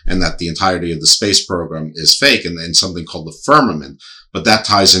system, and that the entirety of the space program is fake, and something called the firmament. But that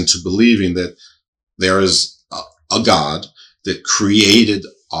ties into believing that there is a God that created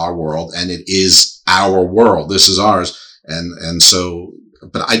our world, and it is our world. This is ours. And so,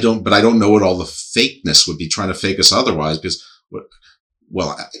 but I don't know what all the fakeness would be, trying to fake us otherwise, because,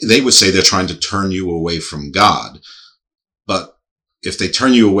 they would say they're trying to turn you away from God. But if they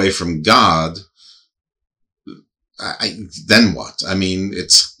turn you away from God, then what? I mean,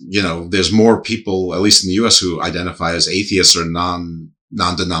 it's, there's more people, at least in the U.S., who identify as atheists or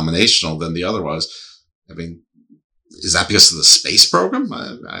non-denominational than the otherwise. I mean, is that because of the space program?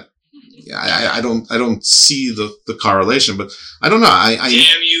 I don't see the correlation, but I don't know. Damn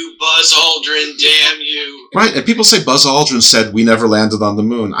you, Buzz Aldrin! Damn you! Right, and people say Buzz Aldrin said we never landed on the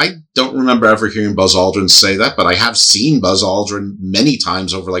moon. I don't remember ever hearing Buzz Aldrin say that, but I have seen Buzz Aldrin many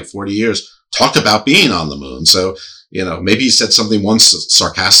times over like 40 years talk about being on the moon. So, maybe he said something once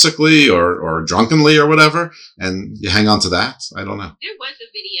sarcastically or drunkenly or whatever, and you hang on to that. I don't know. There was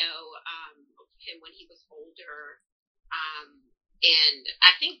a video of him when he was older, and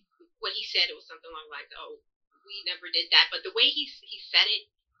I think what he said, it was something along like, "Oh, we never did that." But the way he said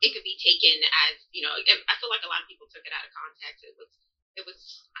it, it could be taken as, I feel like a lot of people took it out of context. It was.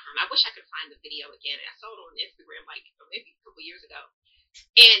 I wish I could find the video again. I saw it on Instagram like maybe a couple years ago,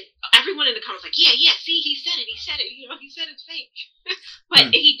 and everyone in the comments like, "Yeah, see, he said it. He said it's fake."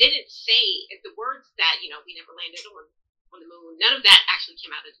 But he didn't say the words that we never landed on the moon. None of that actually came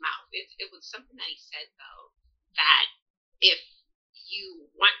out of his mouth. It was something that he said though, that if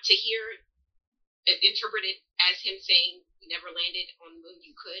you want to hear it interpreted as him saying we never landed on the moon,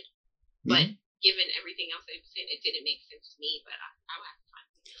 you could. But given everything else that he was saying, it didn't make sense to me. But I would have to find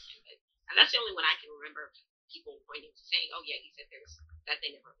the video. And that's the only one I can remember people pointing to saying, "Oh yeah, he said that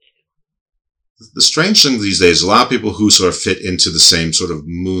they never landed." The strange thing these days, a lot of people who sort of fit into the same sort of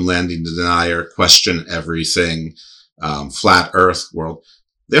moon landing denier, question everything, flat Earth world,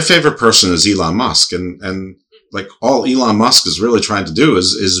 their favorite person is Elon Musk, and like all Elon Musk is really trying to do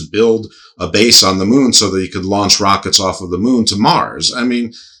is build a base on the moon so that he could launch rockets off of the moon to Mars. I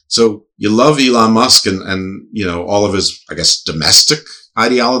mean, so you love Elon Musk and all of his, I guess, domestic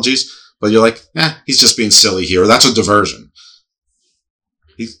ideologies, but you're like, he's just being silly here. That's a diversion.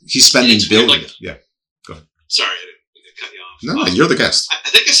 He's spending billions. Yeah. Go ahead. Sorry, I didn't mean to cut you off. No, you're the guest. I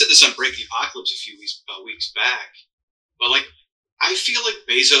think I said this on Break the Apocalypse a few weeks back, but like, I feel like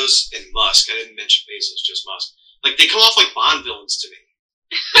Bezos and Musk, I didn't mention Bezos, just Musk, like they come off like Bond villains to me.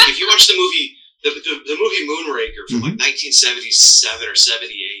 Like if you watch the movie, the movie Moonraker from like 1977 or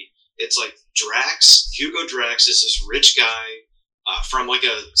 78, it's like Hugo Drax is this rich guy from like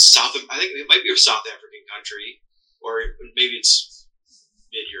I think it might be a South African country, or maybe it's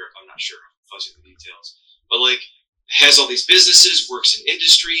mid-Europe, I'm not sure, I'm fuzzy the details. But like, has all these businesses, works in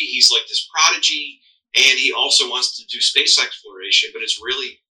industry, he's like this prodigy, and he also wants to do space exploration, but it's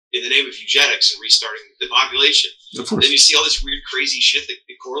really in the name of eugenics and restarting the population. Of course. Then you see all this weird, crazy shit that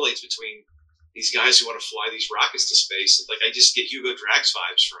correlates between these guys who want to fly these rockets to space. And like, I just get Hugo Drax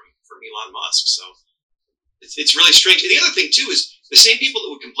vibes from Elon Musk. So it's really strange. And the other thing too is the same people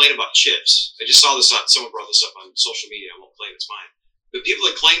that would complain about chips. I just saw this someone brought this up on social media. I won't claim it's mine. But people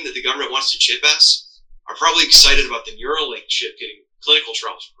that claim that the government wants to chip us are probably excited about the Neuralink chip getting clinical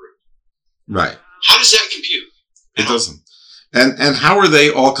trials approved. Right. How does that compute? It doesn't. And how are they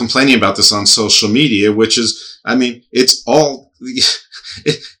all complaining about this on social media? Which is, I mean, it's all.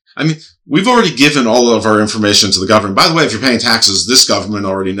 We've already given all of our information to the government. By the way, if you're paying taxes, this government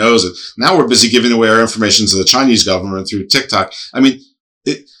already knows it. Now we're busy giving away our information to the Chinese government through TikTok. I mean,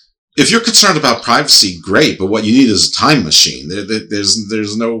 if you're concerned about privacy, great, but what you need is a time machine.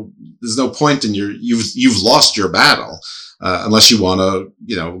 There's no point in you've lost your battle. Unless you want to,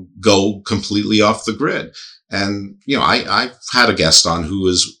 go completely off the grid. And, I've had a guest on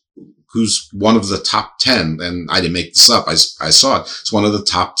who's one of the top 10, and I didn't make this up. I saw it. It's one of the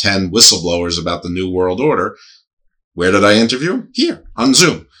top 10 whistleblowers about the New World Order. Where did I interview him? Here on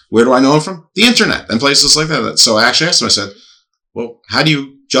Zoom. Where do I know him from? The internet and places like that. So I actually asked him, I said, well, how do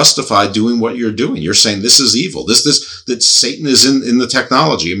you justify doing what you're doing? You're saying this is evil. That Satan is in the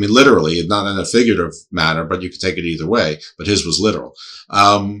technology. I mean, literally, not in a figurative matter, but you could take it either way. But his was literal.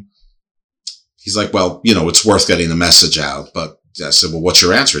 He's like, well, it's worth getting the message out. But I said, well, what's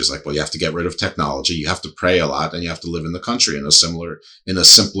your answer? He's like, well, you have to get rid of technology. You have to pray a lot, and you have to live in the country in a simpler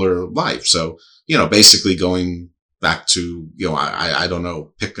life. So, basically going back to, I don't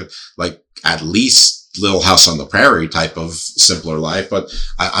know, pick at least Little House on the Prairie type of simpler life, but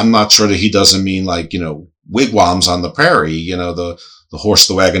I'm not sure that he doesn't mean like, wigwams on the prairie, the horse,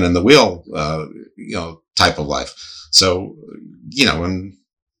 the wagon, and the wheel, type of life. So,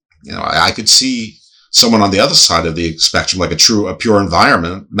 I could see someone on the other side of the spectrum, like a pure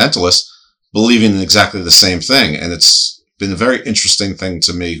environmentalist, believing in exactly the same thing. And it's been a very interesting thing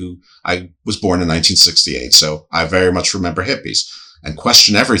to me, who I was born in 1968. So I very much remember hippies. And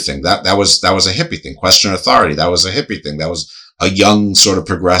question everything. That was a hippie thing. Question authority. That was a hippie thing. That was a young sort of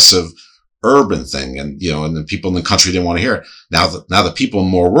progressive urban thing. And, and the people in the country didn't want to hear it. Now the people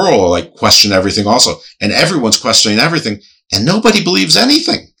more rural are like, question everything also. And everyone's questioning everything, and nobody believes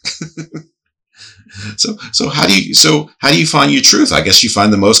anything. So how do you find your truth? I guess you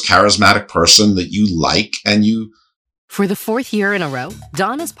find the most charismatic person that you like, and you. For the fourth year in a row,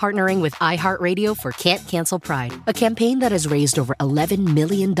 Dawn is partnering with iHeartRadio for Can't Cancel Pride, a campaign that has raised over $11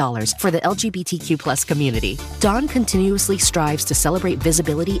 million for the LGBTQ+ community. Dawn continuously strives to celebrate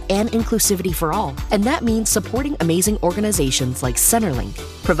visibility and inclusivity for all, and that means supporting amazing organizations like Centerlink,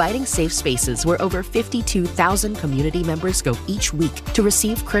 providing safe spaces where over 52,000 community members go each week to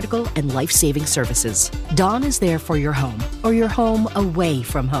receive critical and life-saving services. Dawn is there for your home, or your home away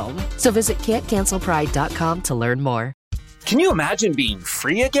from home. So visit can'tcancelpride.com to learn more. Can you imagine being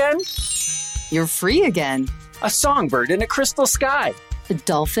free again? You're free again. A songbird in a crystal sky. A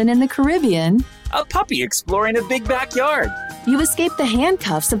dolphin in the Caribbean. A puppy exploring a big backyard. You escaped the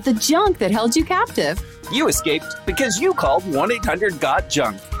handcuffs of the junk that held you captive. You escaped because you called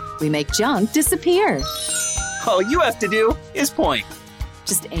 1-800-GOT-JUNK. We make junk disappear. All you have to do is point.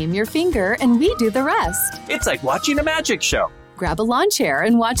 Just aim your finger and we do the rest. It's like watching a magic show. Grab a lawn chair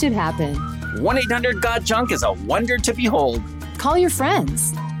and watch it happen. 1-800-GOT-JUNK is a wonder to behold. Call your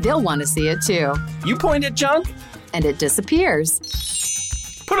friends. They'll want to see it too. You point at junk, and it disappears.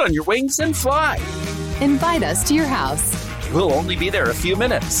 Put on your wings and fly. Invite us to your house. We'll only be there a few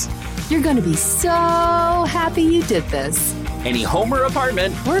minutes. You're going to be so happy you did this. Any home or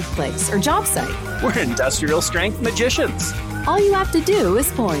apartment, workplace or job site. We're industrial strength magicians. All you have to do is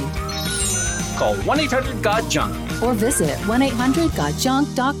point. Call 1-800-GOT-JUNK. Or visit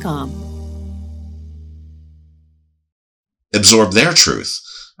 1-800-GOT-JUNK.com. absorb their truth.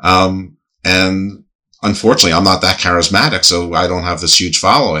 And unfortunately, I'm not that charismatic, so I don't have this huge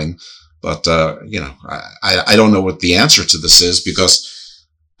following. But, I don't know what the answer to this is, because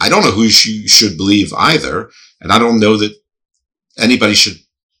I don't know who you should believe either. And I don't know that anybody should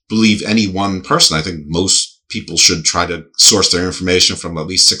believe any one person. I think most people should try to source their information from at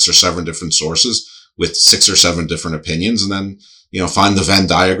least 6 or 7 different sources with 6 or 7 different opinions, and then, find the Venn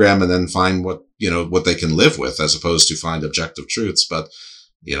diagram and then find what they can live with, as opposed to find objective truths. But,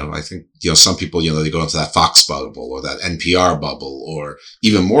 I think, some people, they go into that Fox bubble or that NPR bubble, or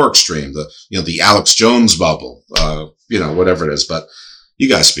even more extreme, the Alex Jones bubble, whatever it is. But you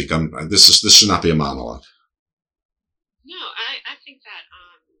guys speak. This should not be a monologue. No, I think that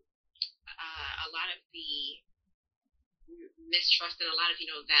a lot of the mistrust and a lot of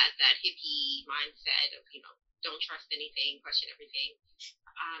that hippie mindset of don't trust anything, question everything.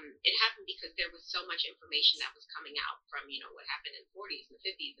 It happened because there was so much information that was coming out from what happened in the 40s and the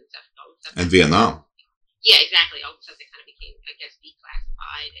 50s and stuff. All the stuff and Vietnam. Yeah, exactly. All the stuff that kind of became, I guess,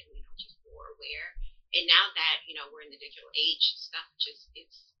 declassified and just more aware. And now that we're in the digital age, stuff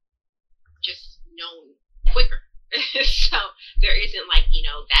it's just known quicker. So there isn't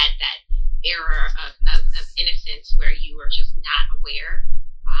that era of innocence where you are just not aware,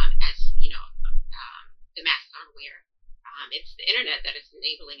 as the masses aren't aware. It's the internet that is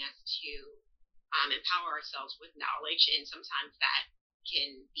enabling us to empower ourselves with knowledge, and sometimes that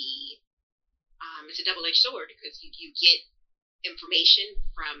can be it's a double-edged sword, because you get information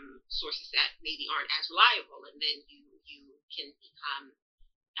from sources that maybe aren't as reliable, and then you can become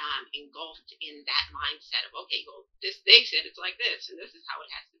engulfed in that mindset of, okay, well, they said it's like this, and this is how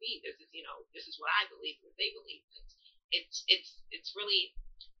it has to be. This is what I believe, what they believe. It's really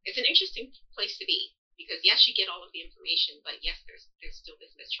an interesting place to be, because yes, you get all of the information, but yes, there's still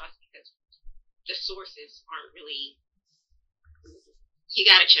this mistrust, because the sources aren't really. You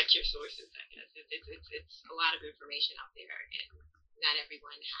got to check your sources, I guess. It's a lot of information out there, and not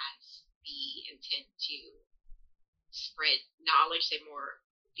everyone has the intent to spread knowledge. They're more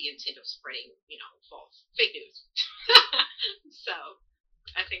the intent of spreading, fake news. So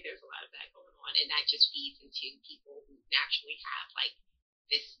I think there's a lot of that going on, and that just feeds into people who naturally have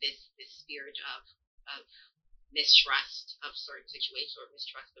this spirit of mistrust of certain situations or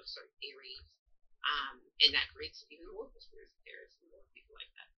mistrust of certain theories, and that creates even more conspiracy theorists and more people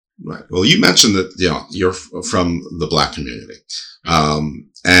like that. Right. Well, you mentioned that you're from the Black community,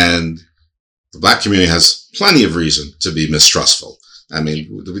 and the Black community has plenty of reason to be mistrustful. I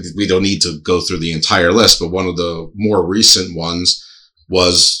mean, we don't need to go through the entire list, but one of the more recent ones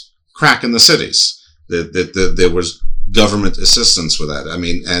was crack in the cities. That there was government assistance with that. I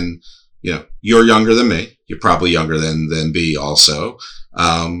mean, and you're younger than me. You're probably younger than B also.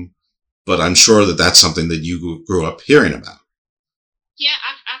 But I'm sure that that's something that you grew up hearing about. Yeah,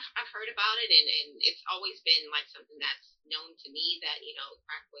 I've heard about it, and it's always been something that's known to me that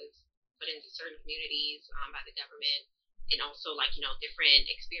crack was put into certain communities by the government. And also, different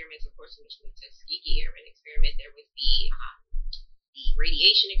experiments. Of course, in the Tuskegee Airmen experiment, there was the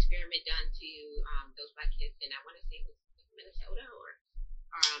radiation experiment done to those Black kids, and I want to say it was Minnesota or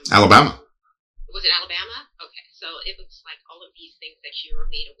Alabama. Was it Alabama? Okay, so it was all of these things that you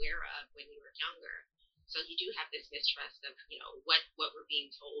were made aware of when you were younger. So you do have this mistrust of what we're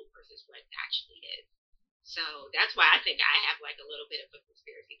being told versus what it actually is. So that's why I think I have a little bit of a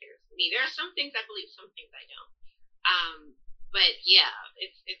conspiracy theorist in me. There are some things I believe, some things I don't. But yeah,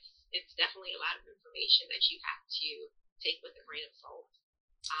 it's definitely a lot of information that you have to take with a grain of salt.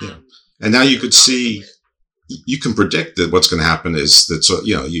 Yeah. And now you could see, you can predict that what's going to happen is that,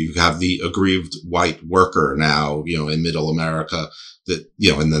 you have the aggrieved white worker now, in middle America that,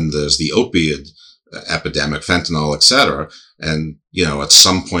 and then there's the opiate epidemic, fentanyl, et cetera. And, at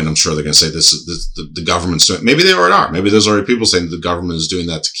some point, I'm sure they're going to say the government's doing, maybe they already are. Maybe there's already people saying the government is doing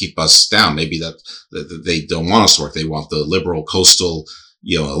that to keep us down. Maybe that they don't want us to work. They want the liberal coastal,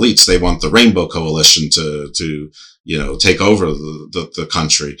 elites. They want the Rainbow Coalition to take over the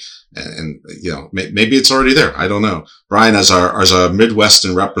country. And maybe it's already there. I don't know. Brian, as our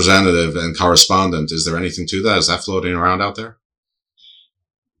Midwestern representative and correspondent, is there anything to that? Is that floating around out there?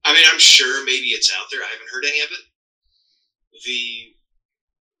 I mean, I'm sure maybe it's out there. I haven't heard any of it.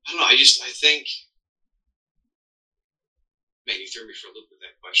 I don't know. I think, man, you threw me for a loop with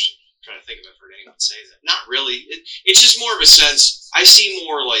that question. I'm trying to think if I've heard anyone say that. Not really. It's just more of a sense. I see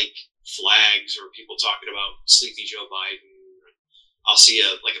more flags or people talking about Sleepy Joe Biden. I'll see a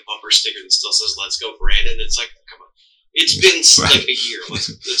bumper sticker that still says "Let's go, Brandon." It's come on. It's been a year.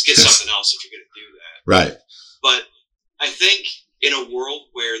 Let's get something else if you're going to do that. Right. But I think in a world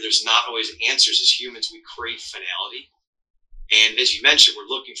where there's not always answers as humans, we crave finality. And as you mentioned, we're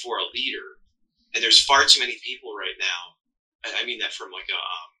looking for a leader, and there's far too many people right now. And I mean that from like a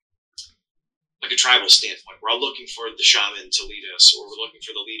tribal standpoint. We're all looking for the shaman to lead us, or we're looking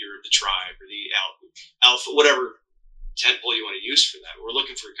for the leader of the tribe, or the alpha, whatever tentpole you want to use for that. We're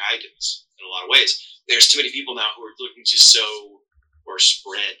looking for guidance in a lot of ways. There's too many people now who are looking to sow or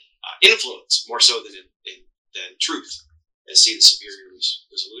spread influence more so than truth, as Steve the Superior was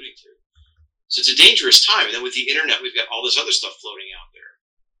alluding to. So it's a dangerous time. And then with the internet, we've got all this other stuff floating out there.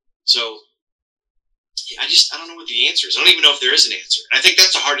 So I don't know what the answer is. I don't even know if there is an answer. And I think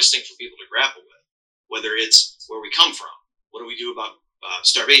that's the hardest thing for people to grapple with, whether it's where we come from. What do we do about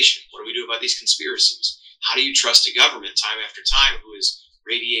starvation? What do we do about these conspiracies? How do you trust a government time after time who is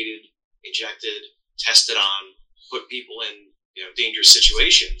radiated, injected, tested on, put people in dangerous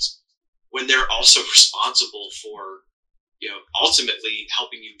situations, when they're also responsible for ultimately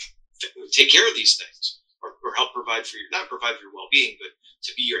helping you take care of these things, or help provide for not provide for your well-being, but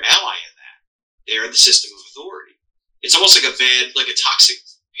to be your ally in that. They're the system of authority. It's almost like a toxic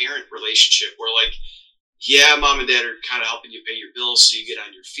parent relationship where, like, yeah, mom and dad are kind of helping you pay your bills so you get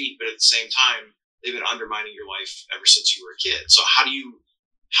on your feet, but at the same time, they've been undermining your life ever since you were a kid. So how do you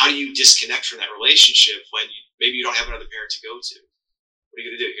disconnect from that relationship when maybe you don't have another parent to go to? What are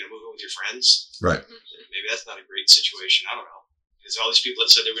you going to do? You're going to move in with your friends? Right. Maybe that's not a great situation. I don't know. There's all these people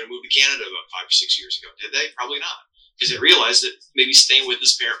that said they were going to move to Canada about 5 or 6 years ago. Did they? Probably not. Because they realized that maybe staying with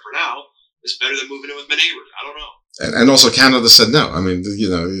this parent for now is better than moving in with my neighbor. I don't know. And also Canada said no. I mean,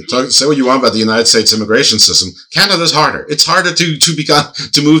 say what you want about the United States immigration system. Canada's harder. It's harder to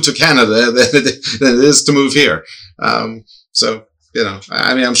move to Canada than it is to move here. So,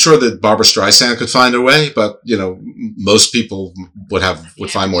 I mean, I'm sure that Barbara Streisand could find a way, but, most people would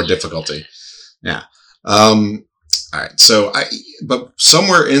find more difficulty. Yeah. All right. So but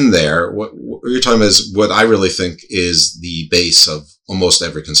somewhere in there, what you're talking about is what I really think is the base of almost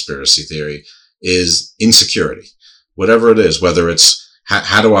every conspiracy theory is insecurity. Whatever it is, whether it's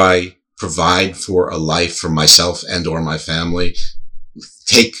how do I provide for a life for myself and or my family,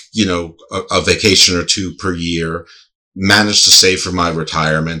 take, a vacation or two per year, manage to save for my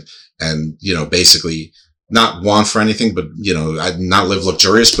retirement, and, basically not want for anything, but, not live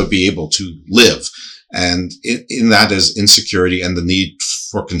luxurious, but be able to live. And in that is insecurity and the need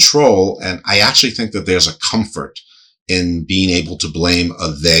for control. And I actually think that there's a comfort in being able to blame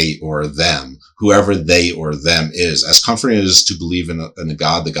a they or them, whoever they or them is. As comforting as it is to believe in a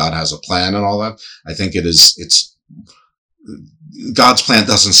God, that God has a plan and all that, I think it's God's plan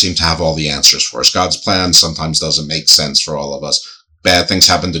doesn't seem to have all the answers for us. God's plan sometimes doesn't make sense for all of us. Bad things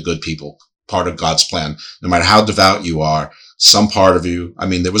happen to good people. Part of God's plan. No matter how devout you are, some part of you, I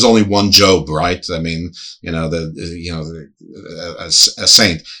mean, there was only one Job, right? I mean, a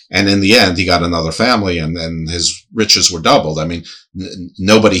saint. And in the end, he got another family and then his riches were doubled. I mean,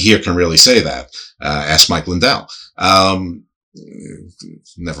 nobody here can really say that. Ask Mike Lindell.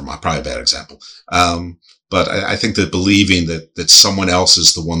 Never mind, probably a bad example. But I think that believing that someone else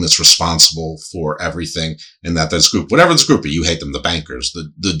is the one that's responsible for everything, and that this group, whatever this group, you hate them, the bankers,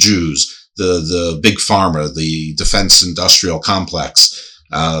 the Jews, the big pharma, the defense industrial complex,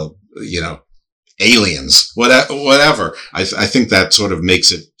 aliens, whatever. I think that sort of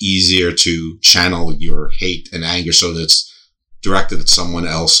makes it easier to channel your hate and anger so that it's directed at someone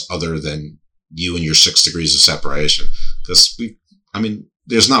else other than you and your 6 degrees of separation. Because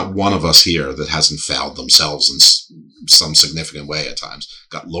there's not one of us here that hasn't failed themselves in some significant way at times.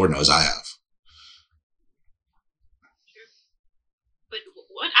 God, Lord knows I have. But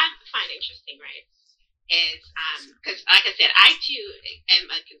what I find interesting, right, is because, like I said, I too am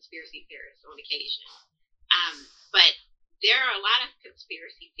a conspiracy theorist on occasion. But there are a lot of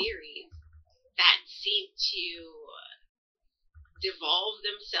conspiracy theories that seem to devolve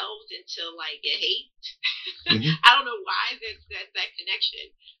themselves into like a hate. Mm-hmm. I don't know why there's that connection.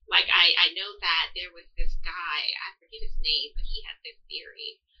 Like I know that there was this guy, I forget his name, but he had this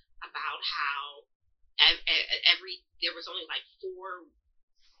theory about how there was only like 4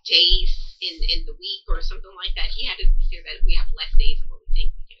 days in the week or something like that. He had this theory that we have less days than what we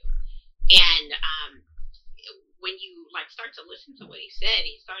think we do. And when you like start to listen to what he said,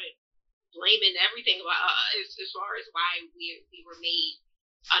 he started blaming everything about as far as why we were made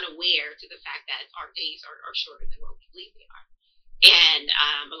unaware to the fact that our days are shorter than what we believe they are. And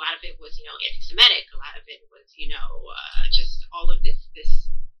a lot of it was, anti-Semitic. A lot of it was, just all of this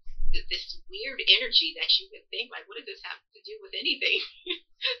weird energy that you would think, like, what does this have to do with anything?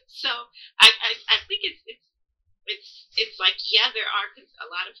 So I think it's like, yeah, there are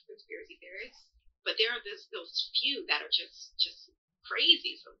a lot of conspiracy theories, but there are those few that are just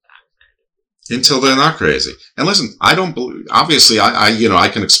crazy sometimes. Until they're not crazy. And listen, I don't believe, obviously, I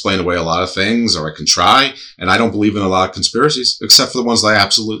can explain away a lot of things, or I can try, and I don't believe in a lot of conspiracies, except for the ones that I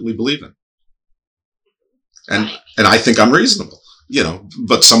absolutely believe in. And I think I'm reasonable,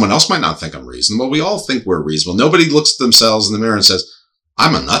 but someone else might not think I'm reasonable. We all think we're reasonable. Nobody looks at themselves in the mirror and says,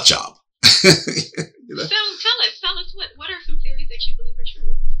 I'm a nut job. So tell us what are some theories that you believe are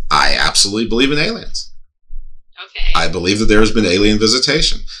true? I absolutely believe in aliens. Okay. I believe that there has been alien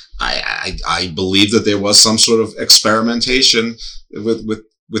visitation. I believe that there was some sort of experimentation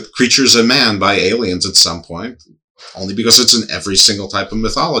with creatures and man by aliens at some point, only because it's in every single type of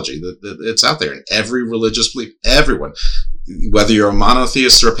mythology that it's out there in every religious belief. Everyone, whether you're a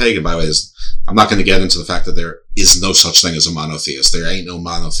monotheist or a pagan, by the way, I'm not going to get into the fact that there is no such thing as a monotheist. There ain't no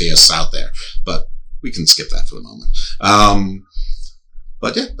monotheists out there, but we can skip that for the moment.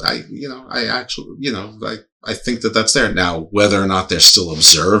 But yeah, I think that that's there. Now, whether or not they're still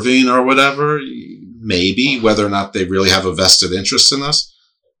observing or whatever, maybe. Whether or not they really have a vested interest in us,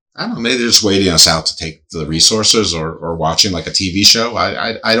 I don't know. Maybe they're just waiting us out to take the resources, or watching like a TV show.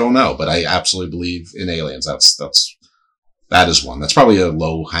 I don't know, but I absolutely believe in aliens. That is one. That's probably a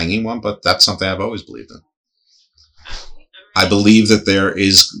low hanging one, but that's something I've always believed in. I believe that there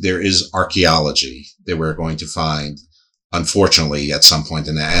is archaeology that we're going to find, unfortunately, at some point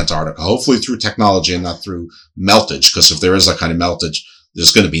in Antarctica, hopefully through technology and not through meltage, because if there is that kind of meltage,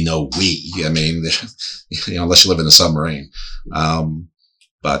 there's going to be no we. I mean, unless you live in a submarine.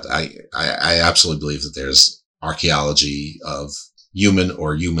 But I absolutely believe that there's archaeology of human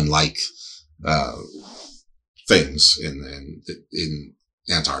or human-like things in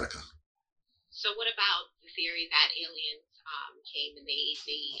Antarctica. So what about the theory that aliens came and they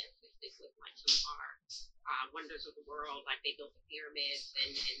assisted with like some of our wonders of the world, like they built the pyramids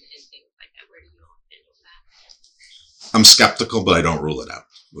and things like that? Where do you all stand on that? I'm skeptical, but I don't rule it out.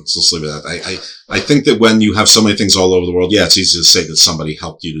 Let's leave it at that. I think that when you have so many things all over the world, yeah, it's easy to say that somebody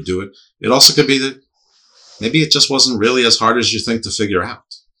helped you to do it. It also could be that maybe it just wasn't really as hard as you think to figure out.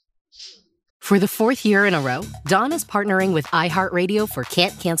 For the fourth year in a row, Dawn is partnering with iHeartRadio for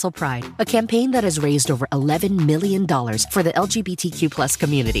Can't Cancel Pride, a campaign that has raised over $11 million for the LGBTQ+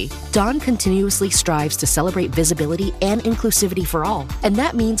 community. Dawn continuously strives to celebrate visibility and inclusivity for all, and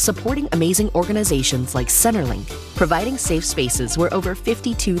that means supporting amazing organizations like Centerlink, providing safe spaces where over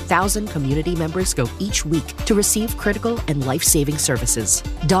 52,000 community members go each week to receive critical and life-saving services.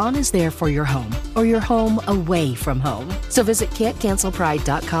 Dawn is there for your home, or your home away from home. So visit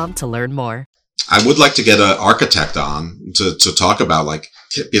can'tcancelpride.com to learn more. I would like to get an architect on to talk about, like,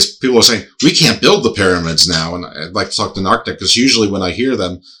 because people are saying, we can't build the pyramids now. And I'd like to talk to an architect, because usually when I hear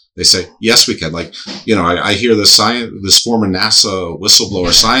them, they say, yes, we can. Like, I hear this former NASA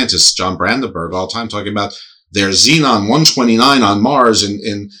whistleblower scientist, John Brandenburg, all the time talking about their xenon 129 on Mars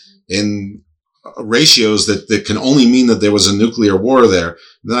in ratios that can only mean that there was a nuclear war there.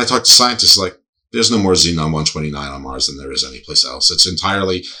 And then I talk to scientists like, there's no more xenon 129 on Mars than there is any place else. It's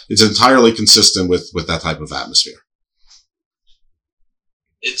entirely consistent with that type of atmosphere.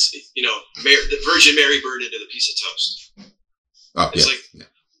 It's, the Virgin Mary burned into the piece of toast. Oh, it's yeah.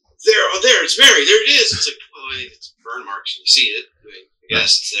 There, it's Mary, there it is. It's like, well, it's burn marks, you see it. I mean,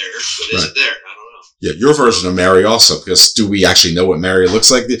 yes, it's there, but is it there? I don't know. Yeah, your version of Mary also, because do we actually know what Mary looks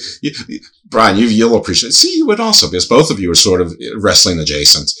like? Brian, you'll appreciate it. See, you would also, because both of you are sort of wrestling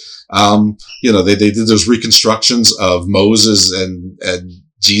adjacent. They did those reconstructions of Moses and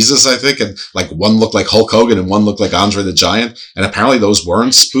Jesus, I think, and like one looked like Hulk Hogan and one looked like Andre the Giant, and apparently those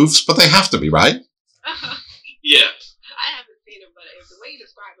weren't spoofs, but they have to be, right? Yeah. I haven't seen them, but the way you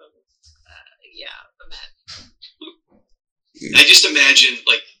describe them, a mess. I just imagine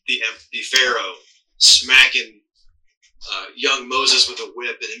like the Pharaoh smacking young Moses with a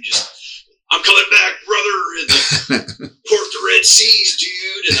whip, and him just, I'm coming back, brother, and port the Red Seas,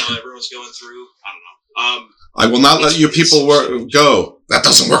 dude, and now everyone's going through. I don't know. I will not let you people go. That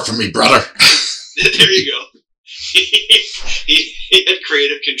doesn't work for me, brother. There you go. He had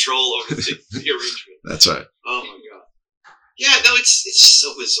creative control over the arrangement. That's right. Oh my god. Yeah, no, it's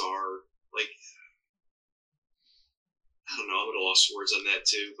so bizarre. Like, I don't know. I'm at a loss for words on that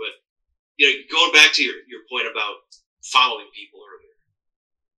too. But going back to your point about following people earlier.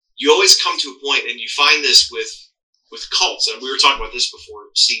 You always come to a point, and you find this with cults, and we were talking about this before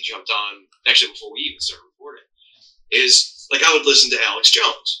Steve jumped on, actually before we even started recording, is like I would listen to Alex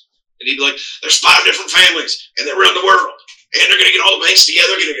Jones, and he'd be like, there's 5 different families, and they're around the world, and they're going to get all the banks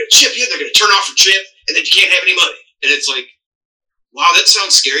together, they're going to chip you, they're going to turn off your chip, and then you can't have any money. And it's like, wow, that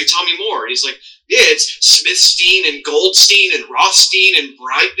sounds scary, tell me more. And he's like, yeah, it's Smithstein and Goldstein and Rothstein and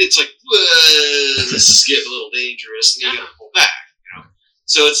Bright. It's like, this is getting a little dangerous, and you got to pull back.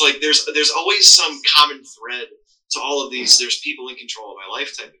 So it's like there's always some common thread to all of these. There's people in control of my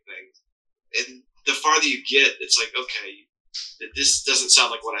life type of thing. And the farther you get, it's like, okay, this doesn't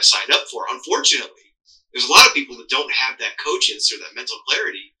sound like what I signed up for. Unfortunately, there's a lot of people that don't have that cogence or that mental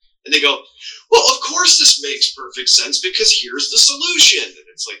clarity. And they go, well, of course this makes perfect sense because here's the solution. And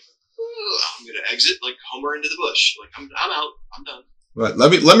it's like, I'm going to exit like Homer into the bush. Like, I'm out. I'm done. Right.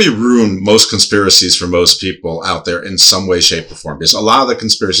 Let me ruin most conspiracies for most people out there in some way, shape, or form. Because a lot of the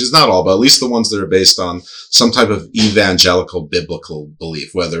conspiracies, not all, but at least the ones that are based on some type of evangelical biblical belief,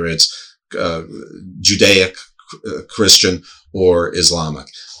 whether it's Judaic, Christian, or Islamic.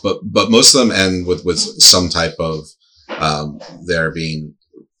 But most of them end with some type of there being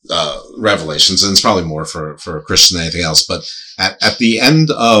revelations, and it's probably more for a Christian than anything else. But at the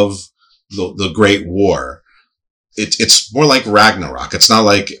end of the Great War, it's more like Ragnarok. It's not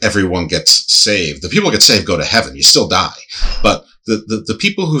like everyone gets saved. The people who get saved go to heaven. You still die. But the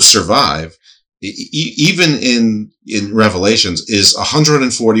people who survive, even in Revelations, is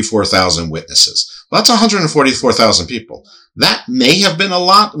 144,000 witnesses. Well, that's 144,000 people. That may have been a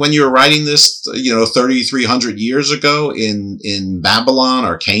lot when you were writing this, 3,300 years ago in Babylon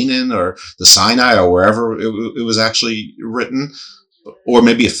or Canaan or the Sinai or wherever it was actually written. Or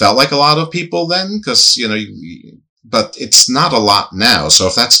maybe it felt like a lot of people then, because, but it's not a lot now. So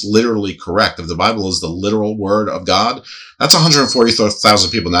if that's literally correct, if the Bible is the literal word of God, that's 144,000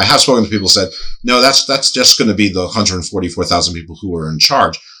 people. Now, I have spoken to people who said, no, that's just going to be the 144,000 people who are in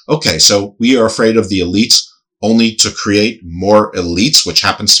charge. Okay, so we are afraid of the elites only to create more elites, which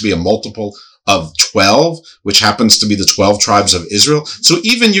happens to be a multiple of 12, which happens to be the 12 tribes of Israel. So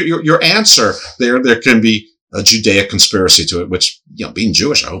even your answer there can be a Judaic conspiracy to it, which, being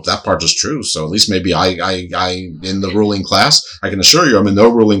Jewish, I hope that part is true. So at least maybe I in the ruling class, I can assure you I'm in no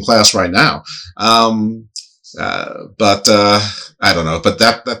ruling class right now. But I don't know. But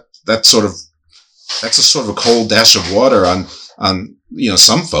that's a sort of a cold dash of water on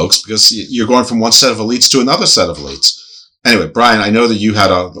some folks, because you're going from one set of elites to another set of elites. Anyway, Brian, I know that you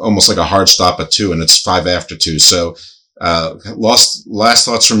had almost like a hard stop at 2, and it's 5 after 2. So, last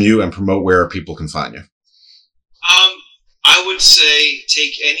thoughts from you, and promote where people can find you. I would say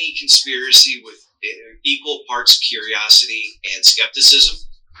take any conspiracy with equal parts curiosity and skepticism.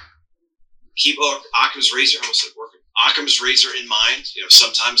 Keep Occam's razor, I almost said working. Occam's razor in mind.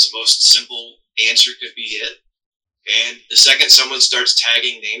 Sometimes the most simple answer could be it. And the second someone starts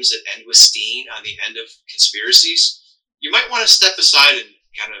tagging names that end with Steen on the end of conspiracies, you might want to step aside and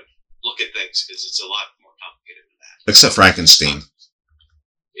kind of look at things, because it's a lot more complicated than that. Except Frankenstein.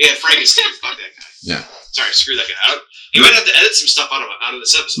 Yeah, Frankenstein. Fuck that guy. Yeah. Sorry, screw that guy. You might have to edit some stuff out of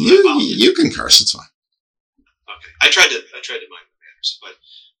this episode. You can curse. It's fine. Okay. I tried to mind my manners, but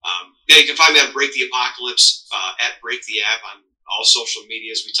you can find me on Break the Apocalypse at Break the App on all social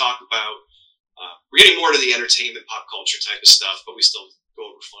medias. We talk about we're getting more to the entertainment, pop culture type of stuff, but we still go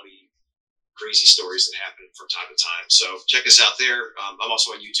over funny, crazy stories that happen from time to time. So check us out there. I'm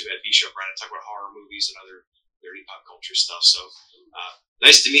also on YouTube at B-Show Brian. I talk about horror movies and other nerdy pop culture stuff. So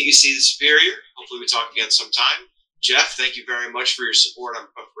nice to meet you, See the Superior. Hopefully we talk again sometime. Jeff, thank you very much for your support on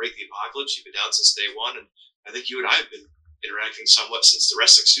Break the Apocalypse. You've been down since day one, and I think you and I have been interacting somewhat since the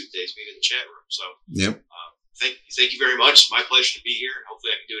Wrestling Soup days, maybe in the chat room. So, yep. Thank you very much. My pleasure to be here, and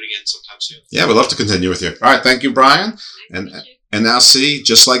hopefully I can do it again sometime soon. Yeah, we'd love to continue with you. All right, thank you, Brian. And now, see,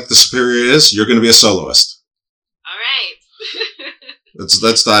 just like the Superior is, you're going to be a soloist. All right.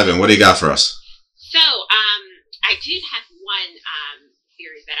 Let's dive in. What do you got for us? So, I did have one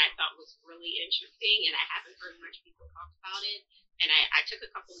theory that I thought was really interesting, and I haven't heard much people talk about it. And I took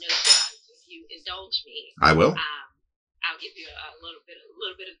a couple notes about it. So if you indulge me, I will. I'll give you a little bit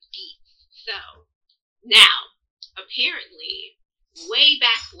of deep. So now, apparently, way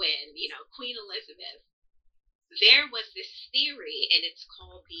back when, Queen Elizabeth, there was this theory, and it's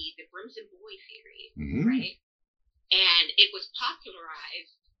called the Brimson Boy theory, right? And it was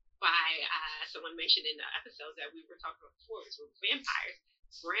popularized by someone mentioned in the episode that we were talking about before, was with vampires.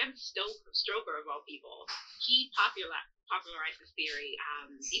 Bram Stoker, of all people, he popularized this theory,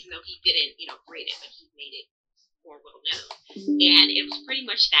 even though he didn't, create it, but he made it more well known. And it was pretty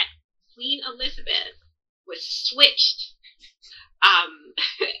much that Queen Elizabeth was switched,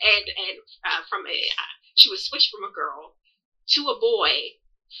 she was switched from a girl to a boy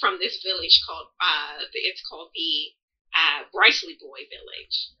from this village called the Brysley Boy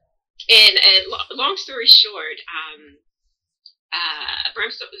Village. And long story short,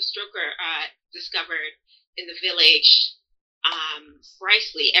 Bram Stoker discovered in the village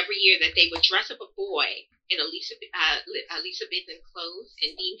Brysley every year that they would dress up a boy in Elizabethan clothes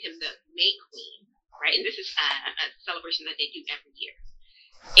and deem him the May Queen, right? And this is a celebration that they do every year.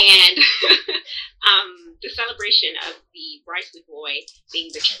 And the celebration of the Briceley boy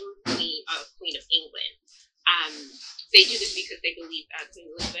being the true Queen of England. They do this because they believe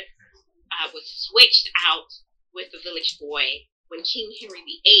Queen Elizabeth was switched out with the village boy when King Henry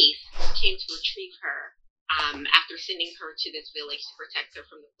VIII came to retrieve her after sending her to this village to protect her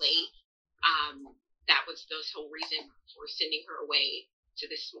from the plague. That was the whole reason for sending her away to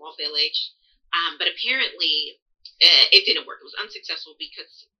this small village. But apparently it didn't work. It was unsuccessful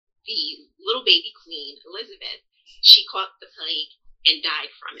because the little baby Queen Elizabeth, she caught the plague and died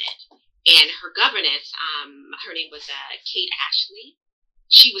from it. And her governess, her name was Kate Ashley.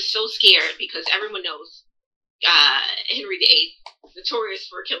 She was so scared because everyone knows Henry VIII, notorious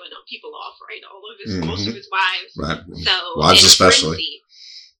for killing people off, right? All of his, most of his wives. Right. So wives especially.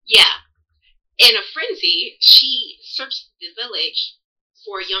 In a frenzy, she searched the village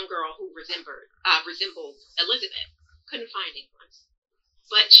for a young girl who resembled Elizabeth. Couldn't find anyone,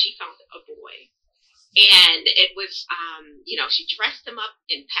 but she found a boy, and it was, she dressed him up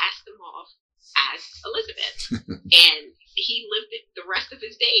and passed him off as Elizabeth, and he lived the rest of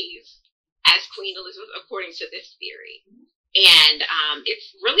his days as Queen Elizabeth, according to this theory. And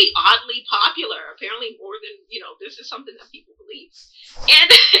it's really oddly popular, apparently more than, this is something that people believe. And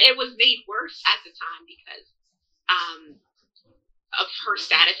it was made worse at the time because of her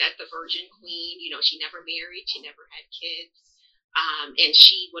status as the Virgin Queen. She never married, she never had kids. And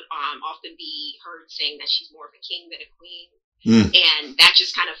she would often be heard saying that she's more of a king than a queen. And that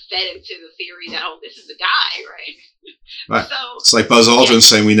just kind of fed into the theory that, this is the guy, right? Right. So, it's like Buzz Aldrin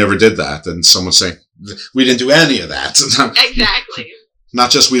saying we never did that, and someone saying we didn't do any of that. Exactly.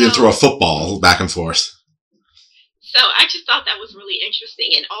 Not just we didn't throw a football back and forth. So I just thought that was really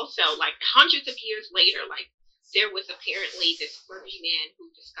interesting. And also, hundreds of years later, there was apparently this clergyman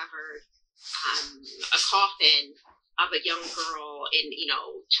who discovered a coffin of a young girl in,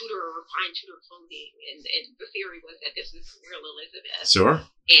 fine Tudor clothing, and the theory was that this is real Elizabeth. Sure.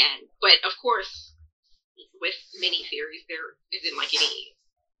 But of course, with many theories, there isn't any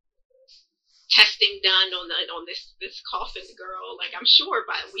testing done on this coffin girl. I'm sure,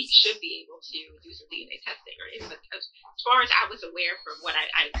 but we should be able to do some DNA testing, right? But as far as I was aware, from what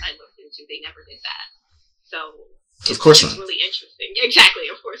I looked into, they never did that. So of course not. It's really interesting. Exactly,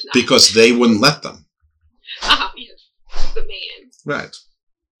 of course not. Because they wouldn't let them. Yes. The man. Right.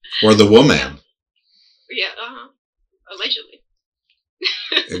 Or the woman. Yeah, allegedly.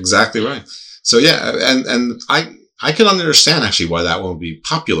 Exactly right. So yeah, and I can understand actually why that won't be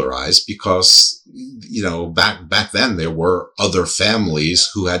popularized, because back then there were other families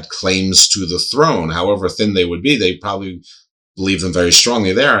who had claims to the throne. However thin they would be, they probably believed them very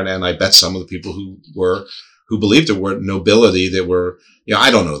strongly there. And I bet some of the people who believed it were nobility that were,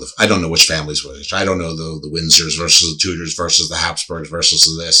 I don't know which families were which. I don't know the Windsors versus the Tudors versus the Habsburgs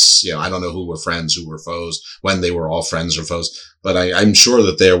versus this. I don't know who were friends, who were foes, when they were all friends or foes. But I'm sure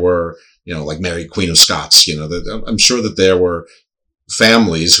that there were, like Mary Queen of Scots, I'm sure that there were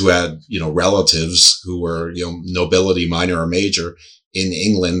families who had, relatives who were, nobility, minor or major, in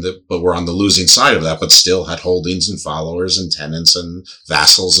England, but were on the losing side of that, but still had holdings and followers and tenants and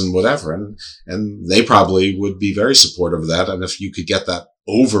vassals and whatever. And they probably would be very supportive of that. And if you could get that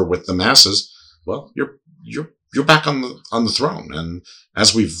over with the masses, well, you're back on the throne. And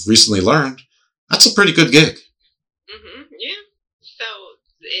as we've recently learned, that's a pretty good gig. Mm-hmm. Yeah. So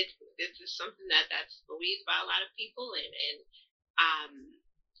it's something that's believed by a lot of people, and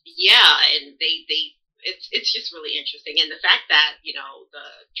it's just really interesting. And the fact that, the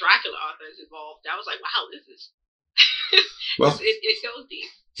Dracula author is involved, I was like, wow, this is, well, it goes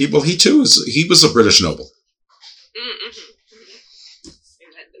deep. He was a British noble.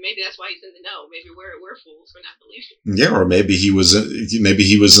 Maybe that's why he's in the know. Maybe we're fools for not believing. Yeah, or maybe he was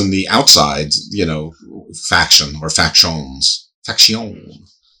in the outside, faction or factions. Faction.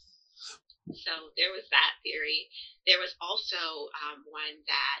 So there was that theory. There was also one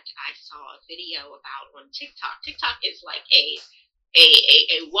that I saw a video about on TikTok. TikTok is like a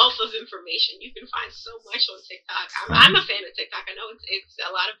wealth of information. You can find so much on TikTok. I'm a fan of TikTok. I know it's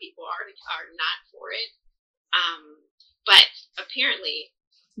a lot of people are not for it, but apparently.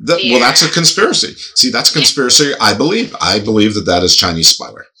 That's a conspiracy. See, that's a conspiracy. Yeah. I believe that is Chinese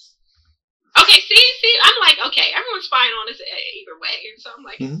spyware. Okay, see, I'm like, okay, everyone's spying on us either way, and so I'm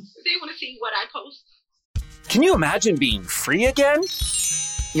like, they want to see what I post. Can you imagine being free again?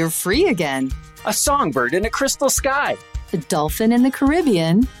 You're free again. A songbird in a crystal sky. A dolphin in the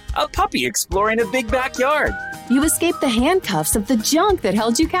Caribbean. A puppy exploring a big backyard. You escaped the handcuffs of the junk that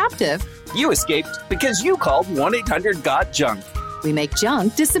held you captive. You escaped because you called 1-800-GOT-JUNK. We make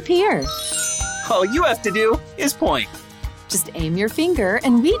junk disappear. All you have to do is point. Just aim your finger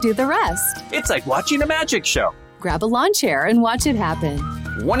and we do the rest. It's like watching a magic show. Grab a lawn chair and watch it happen.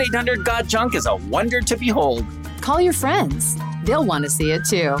 1-800-GOT-JUNK is a wonder to behold. Call your friends. They'll want to see it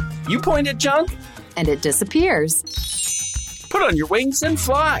too. You point at junk, and it disappears. Put on your wings and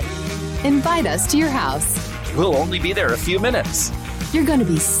fly. Invite us to your house. We'll only be there a few minutes. You're going to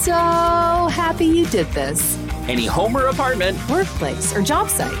be so happy you did this. Any home or apartment, workplace or job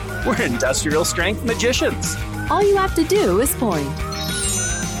site. We're industrial strength magicians. All you have to do is point.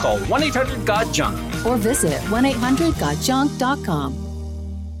 Call 1-800-GOT-JUNK or visit 1-800-GOT-JUNK.com.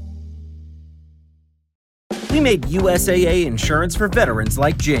 We made USAA insurance for veterans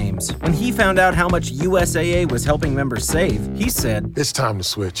like James. When he found out how much USAA was helping members save, he said, "It's time to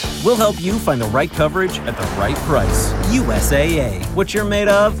switch." We'll help you find the right coverage at the right price. USAA. What you're made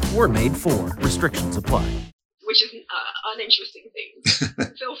of, we're made for. Restrictions apply. Which is an uninteresting thing.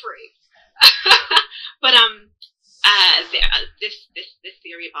 Feel free. But this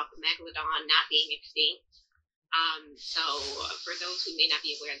theory about the megalodon not being extinct. So for those who may not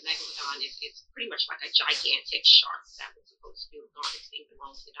be aware, the megalodon is pretty much like a gigantic shark that was supposed to have gone extinct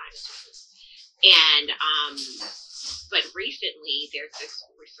along with the dinosaurs. And but recently there's this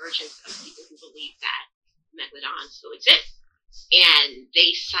resurgence of people who believe that megalodons still exist, and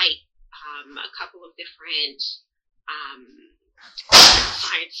they cite a couple of different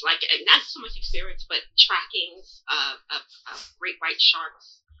science, like not so much experience, but trackings of great white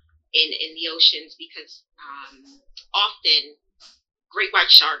sharks in the oceans, because often great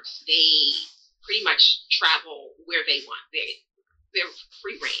white sharks, they pretty much travel where they want. They're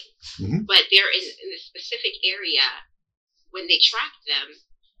free reign. Mm-hmm. But they're in a specific area. When they track them,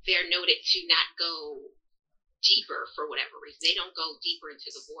 they're noted to not go deeper for whatever reason. They don't go deeper into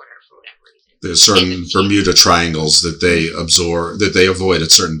the water for whatever reason. There's certain Bermuda triangles that they avoid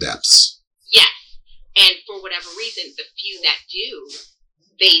at certain depths. Yes. And for whatever reason, the few that do,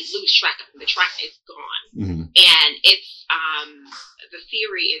 they lose track of them. The track is gone. Mm-hmm. And it's the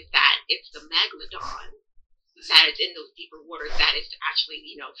theory is that it's the megalodon that is in those deeper waters that is actually,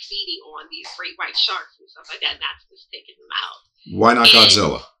 feeding on these great white sharks and stuff like that. And that's what's taking them out. Why not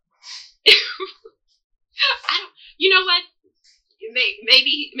Godzilla? You know what?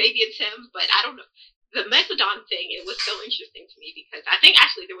 Maybe it's him, but I don't know. The megalodon thing, it was so interesting to me because I think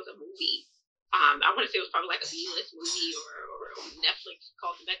actually there was a movie. I want to say it was probably like a B-list movie or Netflix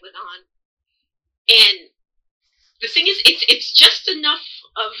called The Megalodon. And the thing is, it's just enough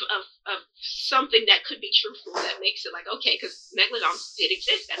of something that could be truthful that makes it like, okay, because megalodons did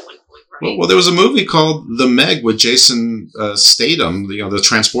exist at one point, right? Well, there was a movie called The Meg with Jason Statham, the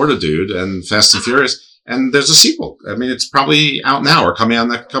transporter dude, and Fast and Furious, and there's a sequel. I mean, it's probably out now or coming out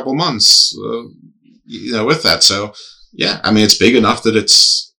in a couple months, with that. So, yeah, I mean, it's big enough that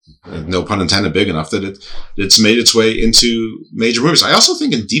it's, no pun intended, big enough that it's made its way into major movies. I also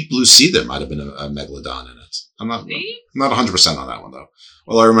think in Deep Blue Sea there might have been a megalodon in it. I'm not 100% on that one though.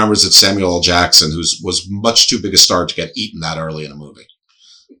 All I remember is that Samuel L. Jackson, who was much too big a star to get eaten that early in a movie.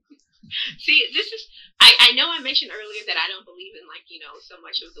 See, this is I know I mentioned earlier that I don't believe in so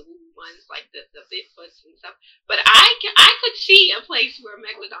much of the woo ones like the Bigfoots and stuff, but I could see a place where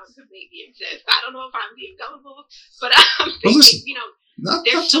megalodon could maybe exist. I don't know if I'm being gullible, but I'm thinking,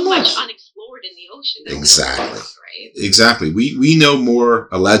 there's so much unexplored in the ocean. Exactly. Right? Exactly. We know more,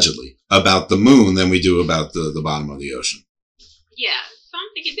 allegedly, about the moon than we do about the bottom of the ocean. Yeah. So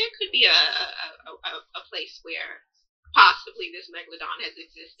I'm thinking there could be a place where possibly this megalodon has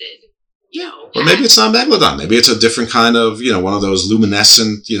existed. Or maybe it's not megalodon. Maybe it's a different kind of, one of those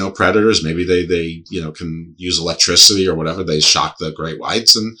luminescent, predators. Maybe they can use electricity or whatever. They shock the great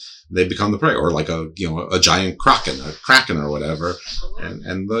whites and they become the prey, or like a giant kraken or whatever.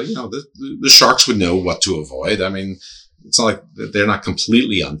 And the sharks would know what to avoid. I mean, it's not like they're not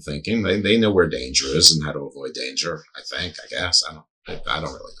completely unthinking. They know where danger is and how to avoid danger. I guess. I don't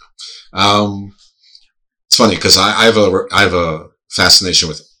really know. It's funny because I have a fascination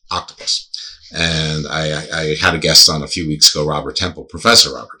with octopus. And I had a guest on a few weeks ago,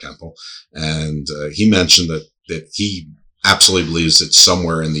 Professor Robert Temple, and he mentioned that he absolutely believes that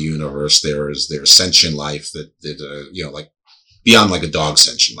somewhere in the universe there's sentient life that like beyond like a dog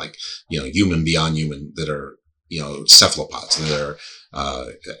sentient, like human beyond human, that are cephalopods, that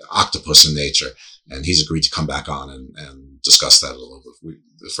are octopus in nature. And he's agreed to come back on and discuss that a little bit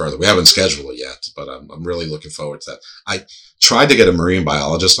further. We haven't scheduled it yet, but I'm really looking forward to that. I tried to get a marine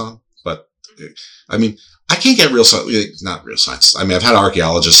biologist on, but I mean, I can't get not real science. I mean, I've had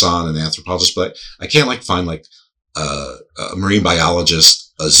archaeologists on and anthropologists, but I can't find a marine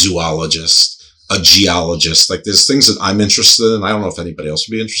biologist, a zoologist, a geologist. Like there's things that I'm interested in. I don't know if anybody else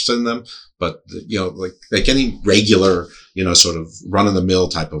would be interested in them, but like any regular, sort of run of the mill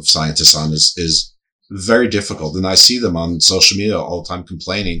type of scientist is very difficult. And I see them on social media all the time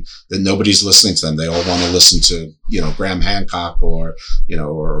complaining that nobody's listening to them. They all want to listen to, Graham Hancock or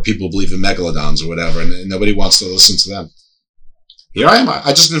people who believe in megalodons or whatever. And nobody wants to listen to them. Here I am.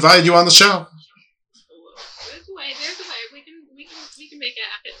 I just invited you on the show. There's a way. We can make it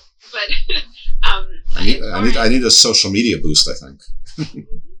happen. But I need a social media boost, I think.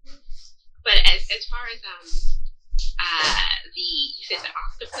 But as far as you said the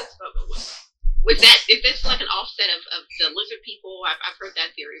octopus, is this like an offset of the lizard people? I've heard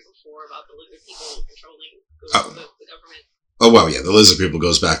that theory before about the lizard people controlling the government. Oh, well, yeah, the lizard people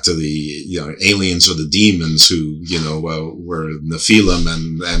goes back to the, aliens or the demons who, were Nephilim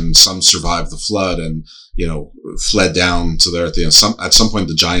and some survived the flood and, fled down to the earth. At some point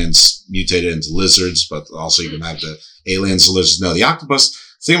the giants mutated into lizards, but also you can have the aliens, the lizards. No, the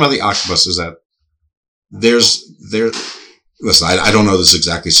thing about the octopus is that listen, I don't know this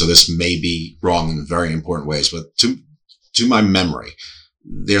exactly, so this may be wrong in very important ways, but to my memory,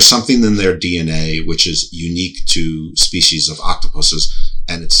 there's something in their DNA which is unique to species of octopuses,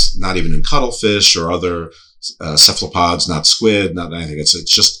 and it's not even in cuttlefish or other cephalopods, not squid, not anything. It's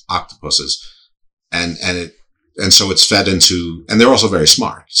just octopuses, and so it's fed into, and they're also very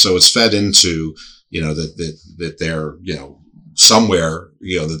smart. So it's fed into, that they're, somewhere,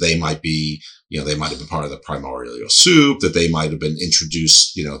 that they might be, they might have been part of the primordial soup, that they might have been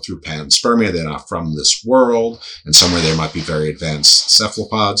introduced, through panspermia. They're not from this world, and somewhere there might be very advanced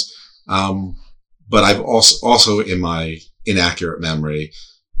cephalopods. But I've also in my inaccurate memory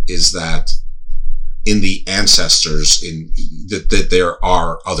is that in the ancestors, that there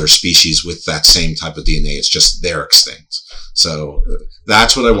are other species with that same type of DNA. It's just they're extinct. So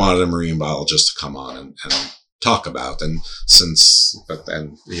that's what I wanted a marine biologist to come on and talk about, and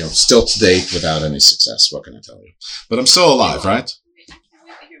still to date without any success. What can I tell you? But I'm still alive, right? I can't wait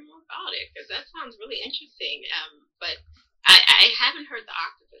to hear more about it because that sounds really interesting. But I haven't heard the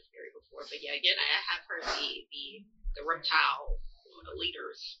octopus theory before. But yeah, again, I have heard the reptile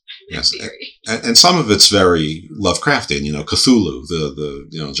leaders theory. And some of it's very Lovecraftian. Cthulhu,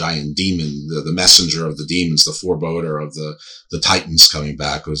 the giant demon, the messenger of the demons, the foreboding of the Titans coming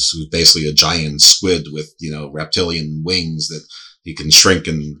back, was basically a giant squid with reptilian wings that he can shrink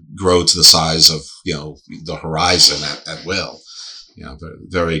and grow to the size of the horizon at will.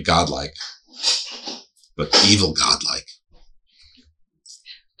 Very godlike, but evil godlike.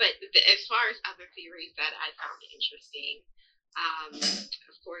 But as far as other theories that I found interesting.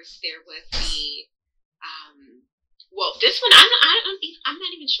 Of course, there was this one, I'm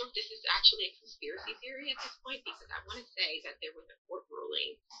not even sure if this is actually a conspiracy theory at this point, because I want to say that there was a court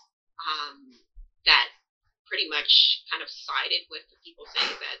ruling that pretty much kind of sided with the people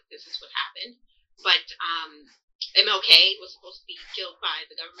saying that this is what happened. But MLK was supposed to be killed by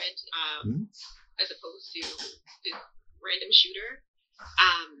the government as opposed to this random shooter.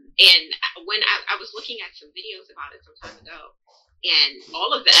 And when I was looking at some videos about it some time ago, and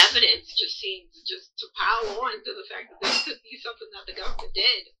all of the evidence just seemed to pile on to the fact that this could be something that the government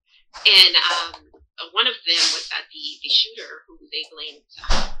did. And one of them was that the shooter who they blamed,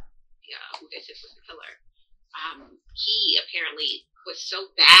 who they said was the killer, he apparently was so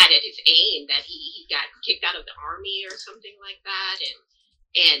bad at his aim that he got kicked out of the army or something like that.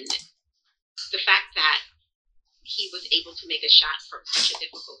 And the fact that he was able to make a shot from such a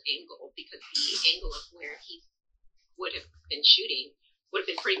difficult angle, because the angle of where he would have been shooting would have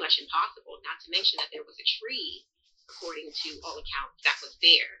been pretty much impossible, not to mention that there was a tree, according to all accounts, that was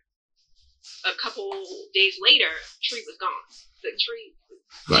there. A couple days later, tree was gone. The tree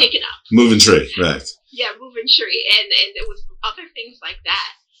was taken up. Moving tree, right. Yeah, moving tree. And there was other things like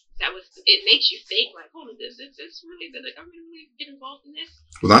that. It makes you think, like, oh, is this really, did the government really get involved in this?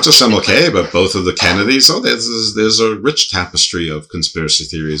 Well, not just MLK, but both of the Kennedys. Oh, there's a rich tapestry of conspiracy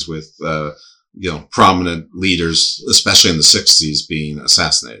theories with, prominent leaders, especially in the 60s, being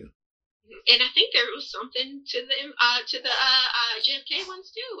assassinated. And I think there was something to the JFK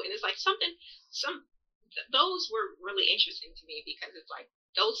ones too. And it's like those were really interesting to me, because it's like,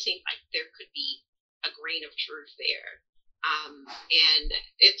 those seem like there could be a grain of truth there. And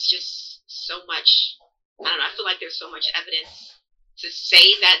it's just so much, I don't know, I feel like there's so much evidence to say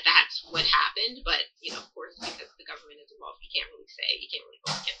that that's what happened, but, of course, because the government is involved, you can't really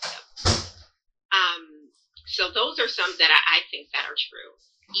go against them. So those are some that I think that are true.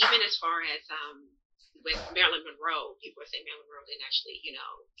 Even as far as, with Marilyn Monroe, people are saying Marilyn Monroe didn't actually,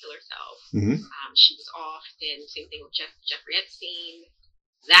 kill herself. Mm-hmm. She was off. Then same thing with Jeffrey Epstein.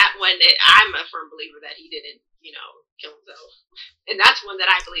 that one, I'm a firm believer that he didn't, kill himself. And that's one that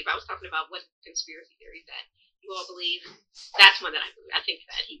I believe. I was talking about what conspiracy theories that you all believe. That's one that I believe. I think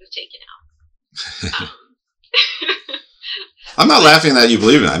that he was taken out. I'm not laughing that you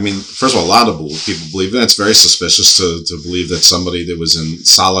believe it. I mean, first of all, a lot of people believe it. It's very suspicious to believe that somebody that was in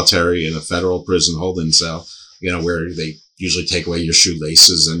solitary in a federal prison holding cell, where they usually take away your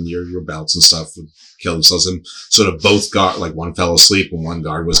shoelaces and your belts and stuff, would kill themselves. And sort of both one fell asleep and one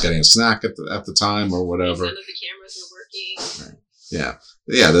guard was getting a snack at the time or whatever. None of the cameras were working. Right. Yeah.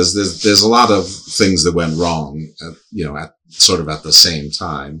 There's a lot of things that went wrong, at the same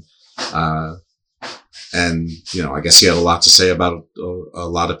time. And, I guess he had a lot to say about a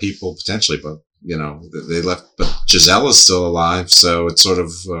lot of people potentially, but, they left, but Giselle is still alive. So it's sort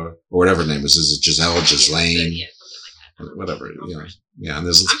of, or whatever her name is it Giselle, Ghislaine, whatever, Yeah. And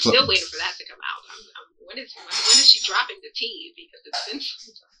I'm still waiting for that to come out. When is she dropping the T? Because it's been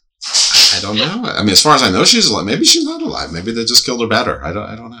I don't know. I mean, as far as I know, she's alive. Maybe she's not alive. Maybe they just killed her better. I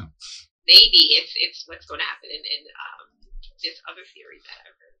don't know. Maybe it's what's going to happen in this other theory that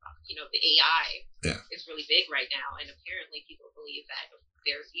I've heard about. The AI is really big right now, and apparently people believe that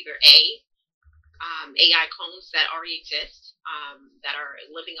there's either AI clones that already exist that are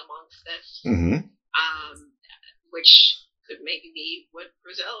living amongst us, which could maybe be what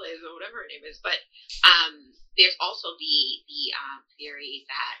Brazil is or whatever her name is. But there's also the theory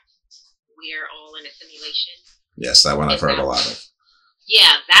that we're all in a simulation. Yes, that one I've heard a lot of.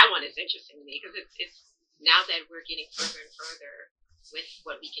 Yeah, that one is interesting to me because it's now that we're getting further and further with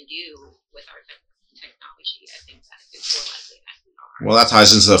what we can do with our technology. I think that it's more likely that we are. Well, that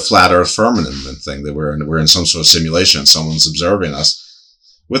ties into the flat Earth firmament thing that we're in some sort of simulation. Someone's observing us.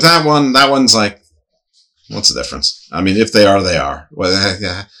 With that one's like, what's the difference? I mean, if they are, they are. Well,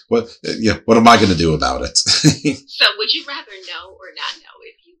 what am I going to do about it? So, would you rather know or not know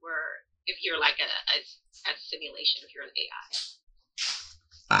if you're like a simulation, if you're an AI?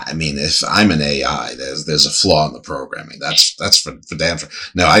 I mean, if I'm an AI, there's a flaw in the programming. That's for damn sure.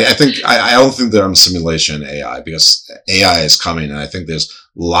 No, I don't think that I'm a simulation AI because AI is coming, and I think there's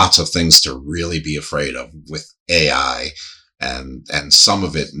lots of things to really be afraid of with AI, and some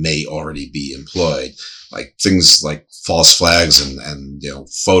of it may already be employed, like things like false flags and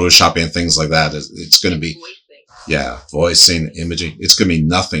photoshopping and things like that. It's going to be. Voicing, imaging. It's going to be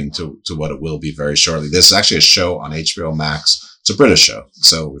nothing to what it will be very shortly. There's actually a show on HBO Max. It's a British show.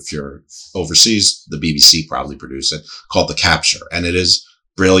 So if you're overseas, the BBC probably produced it, called The Capture. And it is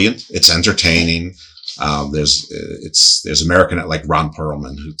brilliant. It's entertaining. There's American, like Ron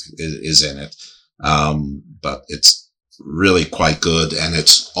Perlman, who is in it. But it's really quite good. And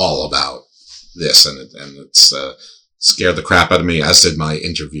it's all about this. And it's, scared the crap out of me, as did my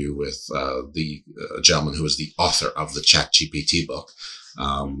interview with the gentleman who is the author of the ChatGPT book.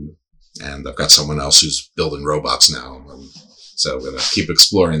 And I've got someone else who's building robots now. So I'm going to keep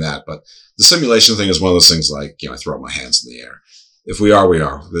exploring that. But the simulation thing is one of those things like, I throw my hands in the air. If we are, we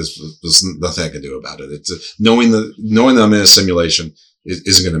are. There's nothing I can do about it. It's knowing that I'm in a simulation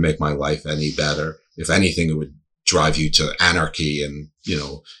isn't going to make my life any better. If anything, it would drive you to anarchy. And,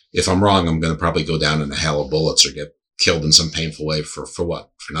 if I'm wrong, I'm going to probably go down in a hail of bullets or get killed in some painful way for what?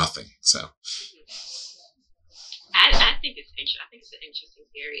 For nothing. So I think it's interesting. I think it's an interesting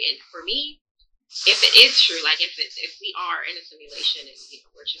theory. And for me, if it is true, like if we are in a simulation and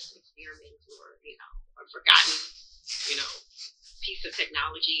we're just an experiment or a forgotten piece of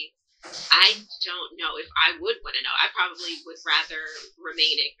technology, I don't know if I would want to know. I probably would rather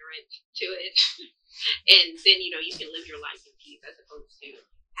remain ignorant to it, and then you can live your life in peace as opposed to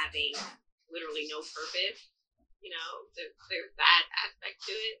having literally no purpose. There's that aspect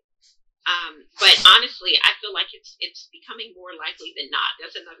to it. But honestly, I feel like it's becoming more likely than not.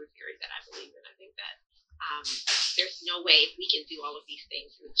 That's another theory that I believe in. I think that there's no way if we can do all of these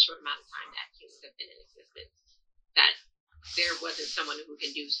things in a short amount of time that humans have been in existence, that there wasn't someone who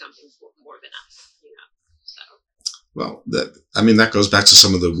can do something more than us, So. Well, that goes back to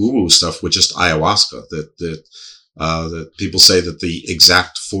some of the woo-woo stuff with just ayahuasca, that people say that the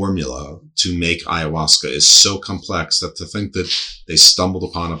exact formula to make ayahuasca is so complex that to think that they stumbled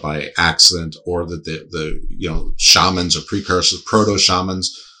upon it by accident, or that the shamans or precursors,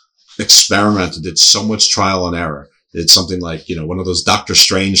 proto-shamans experimented, did so much trial and error. It's something like, one of those Dr.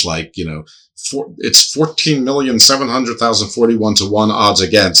 Strange, like, it's 14,700,041 to 1 odds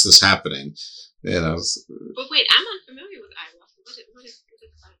against this happening, But wait, I'm unfamiliar with ayahuasca. What is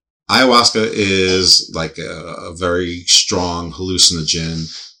that? Ayahuasca is like a very strong hallucinogen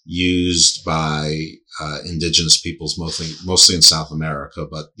used by indigenous peoples, mostly in South America.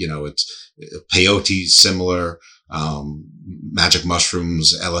 But it's peyote similar. magic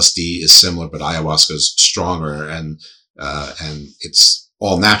mushrooms, LSD is similar, but ayahuasca is stronger, and it's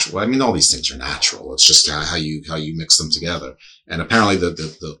all natural. I mean, all these things are natural. It's just how you mix them together. And apparently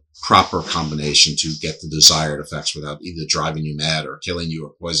the proper combination to get the desired effects without either driving you mad or killing you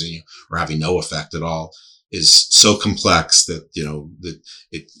or poisoning you or having no effect at all is so complex that,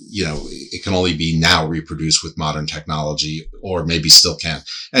 it can only be now reproduced with modern technology, or maybe still can.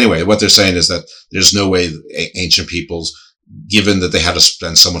 Anyway, what they're saying is that there's no way ancient peoples, given that they had to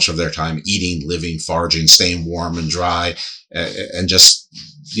spend so much of their time eating, living, foraging, staying warm and dry, and just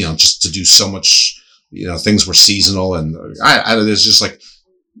to do so much, things were seasonal, and there's just like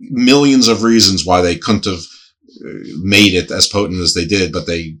millions of reasons why they couldn't have made it as potent as they did, but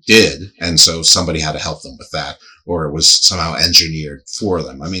they did. And so somebody had to help them with that, or it was somehow engineered for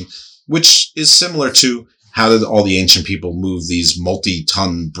them. I mean, which is similar to how did all the ancient people move these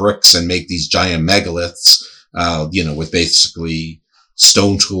multi-ton bricks and make these giant megaliths, with basically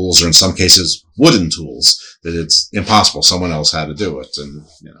stone tools, or in some cases wooden tools, that it's impossible. Someone else had to do it. And,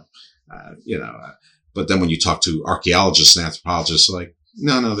 but then when you talk to archaeologists and anthropologists, like,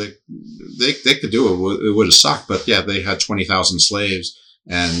 no, they could do it. It would have sucked, but yeah, they had 20,000 slaves,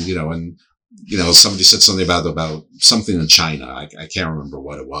 and somebody said something about something in China. I can't remember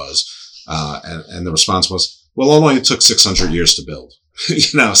what it was, and the response was, well, it only took 600 years to build.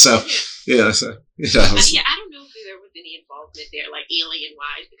 So yeah, so I don't know if there was any involvement there, like alien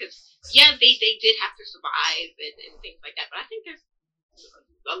wise, because they did have to survive and things like that. But I think there's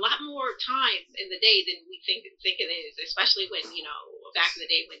a lot more time in the day than we think it is, especially when, back in the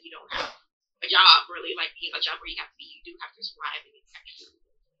day when you don't have a job, really, like, a job where you do have to survive and you have to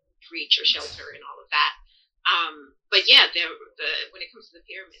reach your shelter and all of that. But yeah, when it comes to the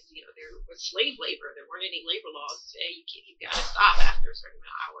pyramids, there was slave labor. There weren't any labor laws to say you got to stop after a certain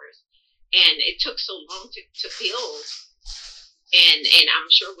amount of hours. And it took so long to build. And I'm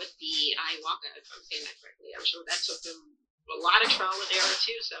sure with the ayahuasca, if I'm saying that correctly, I'm sure that took them a lot of trial and error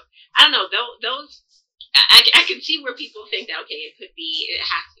too. So I don't know, those I can see where people think that, okay, it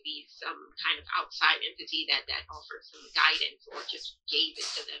has to be some kind of outside entity that offered some guidance or just gave it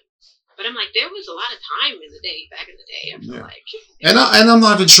to them. But I'm like, there was a lot of time in the day, back in the day, I feel like. And I'm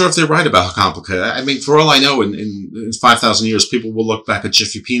not even sure if they're right about how complicated. I mean, for all I know, in 5,000 years, people will look back at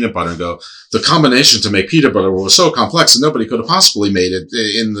Jiffy peanut butter and go, the combination to make peanut butter was so complex and nobody could have possibly made it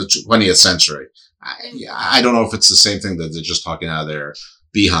in the 20th century. I don't know if it's the same thing that they're just talking out of their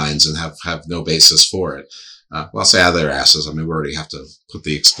behinds and have no basis for it. Well, I'll say out of their asses. I mean, we already have to put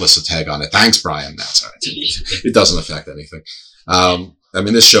the explicit tag on it. Thanks, Brian. That's all right. It doesn't affect anything. I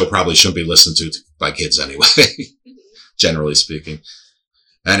mean, this show probably shouldn't be listened to by kids anyway, generally speaking.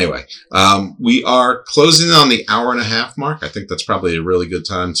 Anyway, we are closing on the hour and a half mark. I think that's probably a really good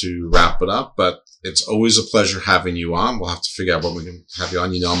time to wrap it up, but it's always a pleasure having you on. We'll have to figure out what we can have you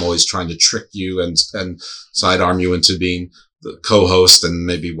on. I'm always trying to trick you and sidearm you into being the co-host and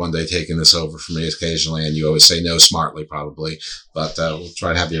maybe one day taking this over for me occasionally. And you always say no smartly, probably, but we'll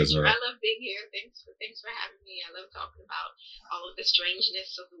try to have you as our... I love being here. Thanks for having me. I love talking about all of the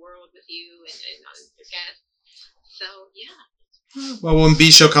strangeness of the world with you and on your guests. So yeah. Well, when B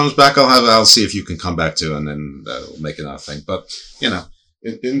Show comes back, I'll see if you can come back too, and then we'll make another thing. But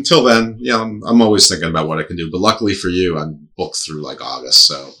until then, I'm always thinking about what I can do. But luckily for you, I'm booked through like August,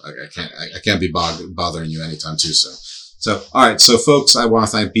 so I can't be bothering you anytime too soon. So, all right. So, folks, I want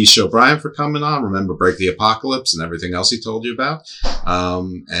to thank B Show Brian for coming on. Remember, Break the Apocalypse and everything else he told you about.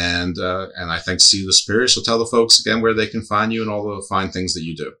 And I thank See the Superior. So, tell the folks again where they can find you and all the fine things that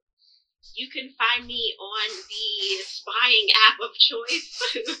you do. You can find me on the spying app of choice,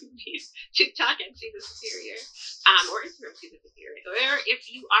 TikTok and See the Superior, or Instagram See the Superior. Or if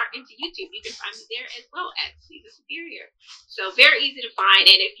you are into YouTube, you can find me there as well at See the Superior. So very easy to find.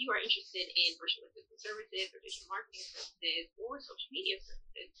 And if you are interested in virtual assistant services or digital marketing services or social media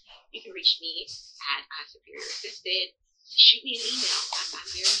services, you can reach me at Superior Assisted. Shoot me an email. I'm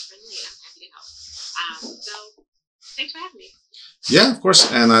very friendly and I'm happy to help. So thanks for having me. Yeah, of course.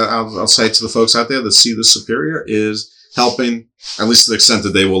 And I'll say to the folks out there that See the Superior is helping, at least to the extent that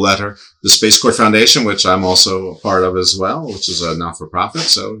they will let her, the Space Court Foundation, which I'm also a part of as well, which is a not-for-profit.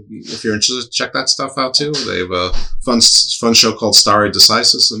 So if you're interested, check that stuff out too. They have a fun show called Stare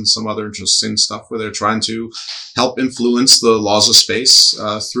Decisis and some other interesting stuff where they're trying to help influence the laws of space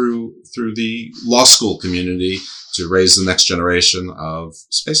through the law school community to raise the next generation of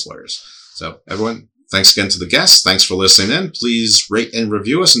space lawyers. So everyone, thanks again to the guests. Thanks for listening in. Please rate and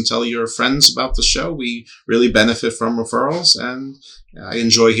review us and tell your friends about the show. We really benefit from referrals, and I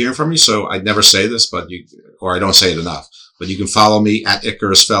enjoy hearing from you. So I never say this, or I don't say it enough, But you can follow me at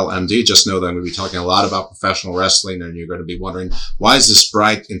IcarusFellMD. Just know that I'm going to be talking a lot about professional wrestling, and you're going to be wondering, why is this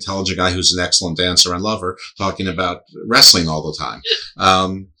bright, intelligent guy who's an excellent dancer and lover talking about wrestling all the time?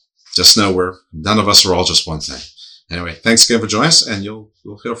 Just know none of us are all just one thing. Anyway, thanks again for joining us, and you'll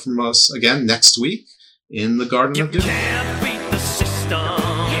hear from us again next week in the Garden of Doom. Can't beat the system.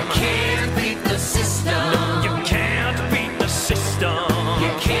 You can't beat the system. No, you can't beat the system.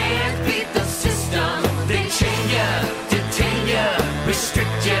 You can't beat the system. They chain ya, detain ya,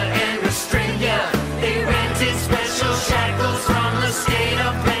 restrict ya, and restrain ya. They rented special shackles from the state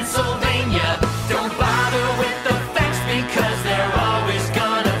of Pennsylvania. Don't bother with the facts because they're always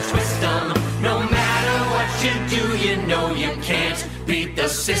gonna twist them. No matter what you do, you know you can't beat the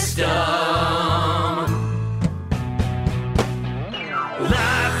system.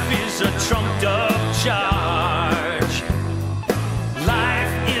 Life is a trumped up charge.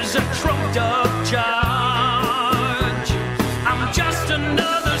 Life is a trumped up charge. I'm just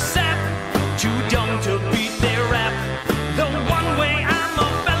another sap, too dumb to beat their rap. The one way I'm a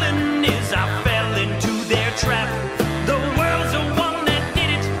felon is I fell into their trap. The world's the one that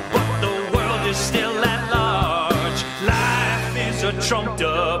did it, but the world is still at large. Life is a trumped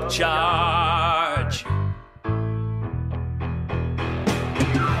up charge.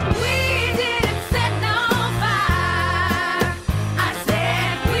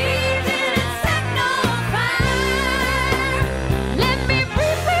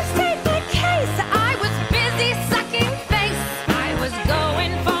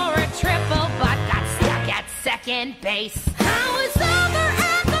 Base. I was over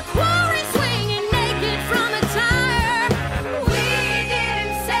at the quarry swinging naked from a tire. We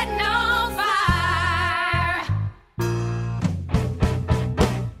didn't set no fire.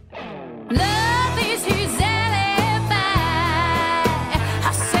 Love is his alibi.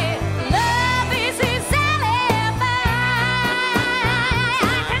 I said love is his alibi.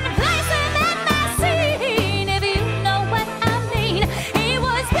 I can place him at my scene if you know what I mean. He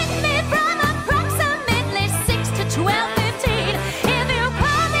was with me from approximately 12, 15. If you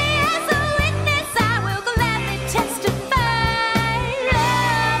call me as a witness, I will gladly testify.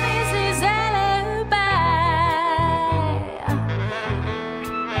 Love is his alibi.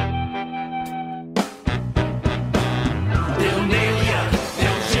 They'll nail ya,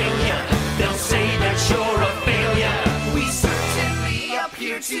 they'll jail ya, they'll say that you're a failure. We certainly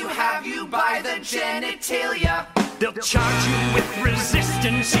appear to have you by the genitalia. They'll charge you with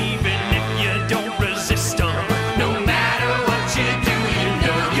resistance even if you don't resist them. No matter what you do, you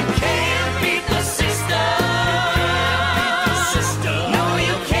know you can't beat the system. No,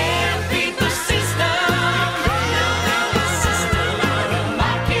 you can't beat the system. You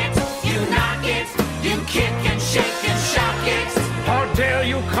mock it, you knock it, you kick and shake and shock it. How dare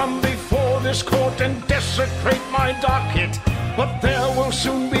you come before this court and desecrate my docket? But there will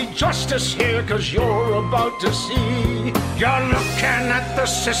soon be justice here, 'cause you're about to see. You're looking at the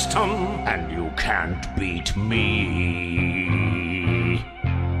system, and you can't beat me.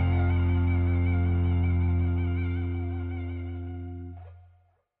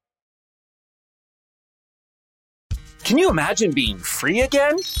 Can you imagine being free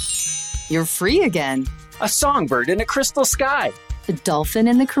again? You're free again. A songbird in a crystal sky. A dolphin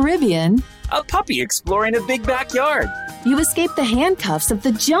in the Caribbean. A puppy exploring a big backyard. You escaped the handcuffs of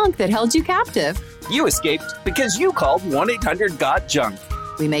the junk that held you captive. You escaped because you called 1-800-GOT-JUNK.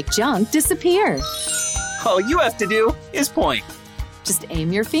 We make junk disappear. All you have to do is point. Just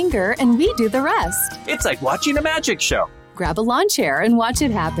aim your finger and we do the rest. It's like watching a magic show. Grab a lawn chair and watch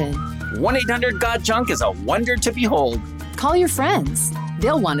it happen. 1-800-GOT-JUNK is a wonder to behold. Call your friends.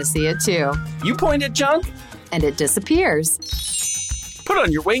 They'll want to see it too. You point at junk, and it disappears. Put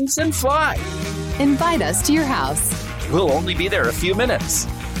on your wings and fly. Invite us to your house. We'll only be there a few minutes.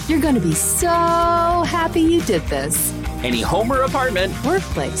 You're going to be so happy you did this. Any home or apartment,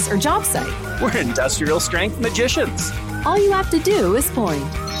 workplace or job site. We're industrial strength magicians. All you have to do is point.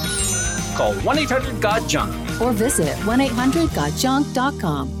 Call 1-800-GOT-JUNK or visit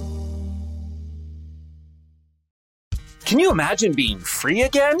 1-800-GOT-JUNK.com. Can you imagine being free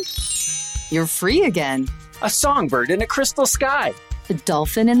again? You're free again. A songbird in a crystal sky. A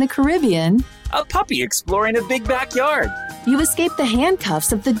dolphin in the Caribbean. A puppy exploring a big backyard. You escaped the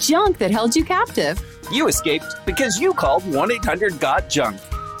handcuffs of the junk that held you captive. You escaped because you called 1-800-GOT-JUNK.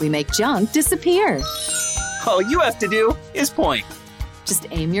 We make junk disappear. All you have to do is point. Just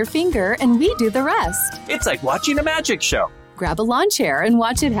aim your finger and we do the rest. It's like watching a magic show. Grab a lawn chair and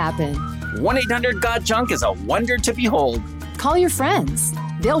watch it happen. 1-800-GOT-JUNK is a wonder to behold. Call your friends.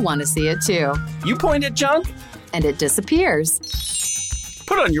 They'll want to see it too. You point at junk, and it disappears.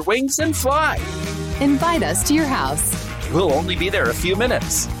 Put on your wings and fly. Invite us to your house. We'll only be there a few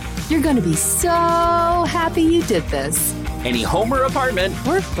minutes. You're going to be so happy you did this. Any home or apartment,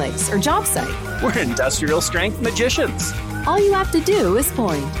 Workplace or job site. we're industrial strength magicians. All you have to do is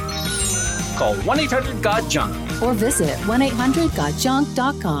point. Call 1-800-GOT-JUNK. Or visit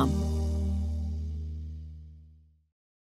 1-800-GOTJUNK.com.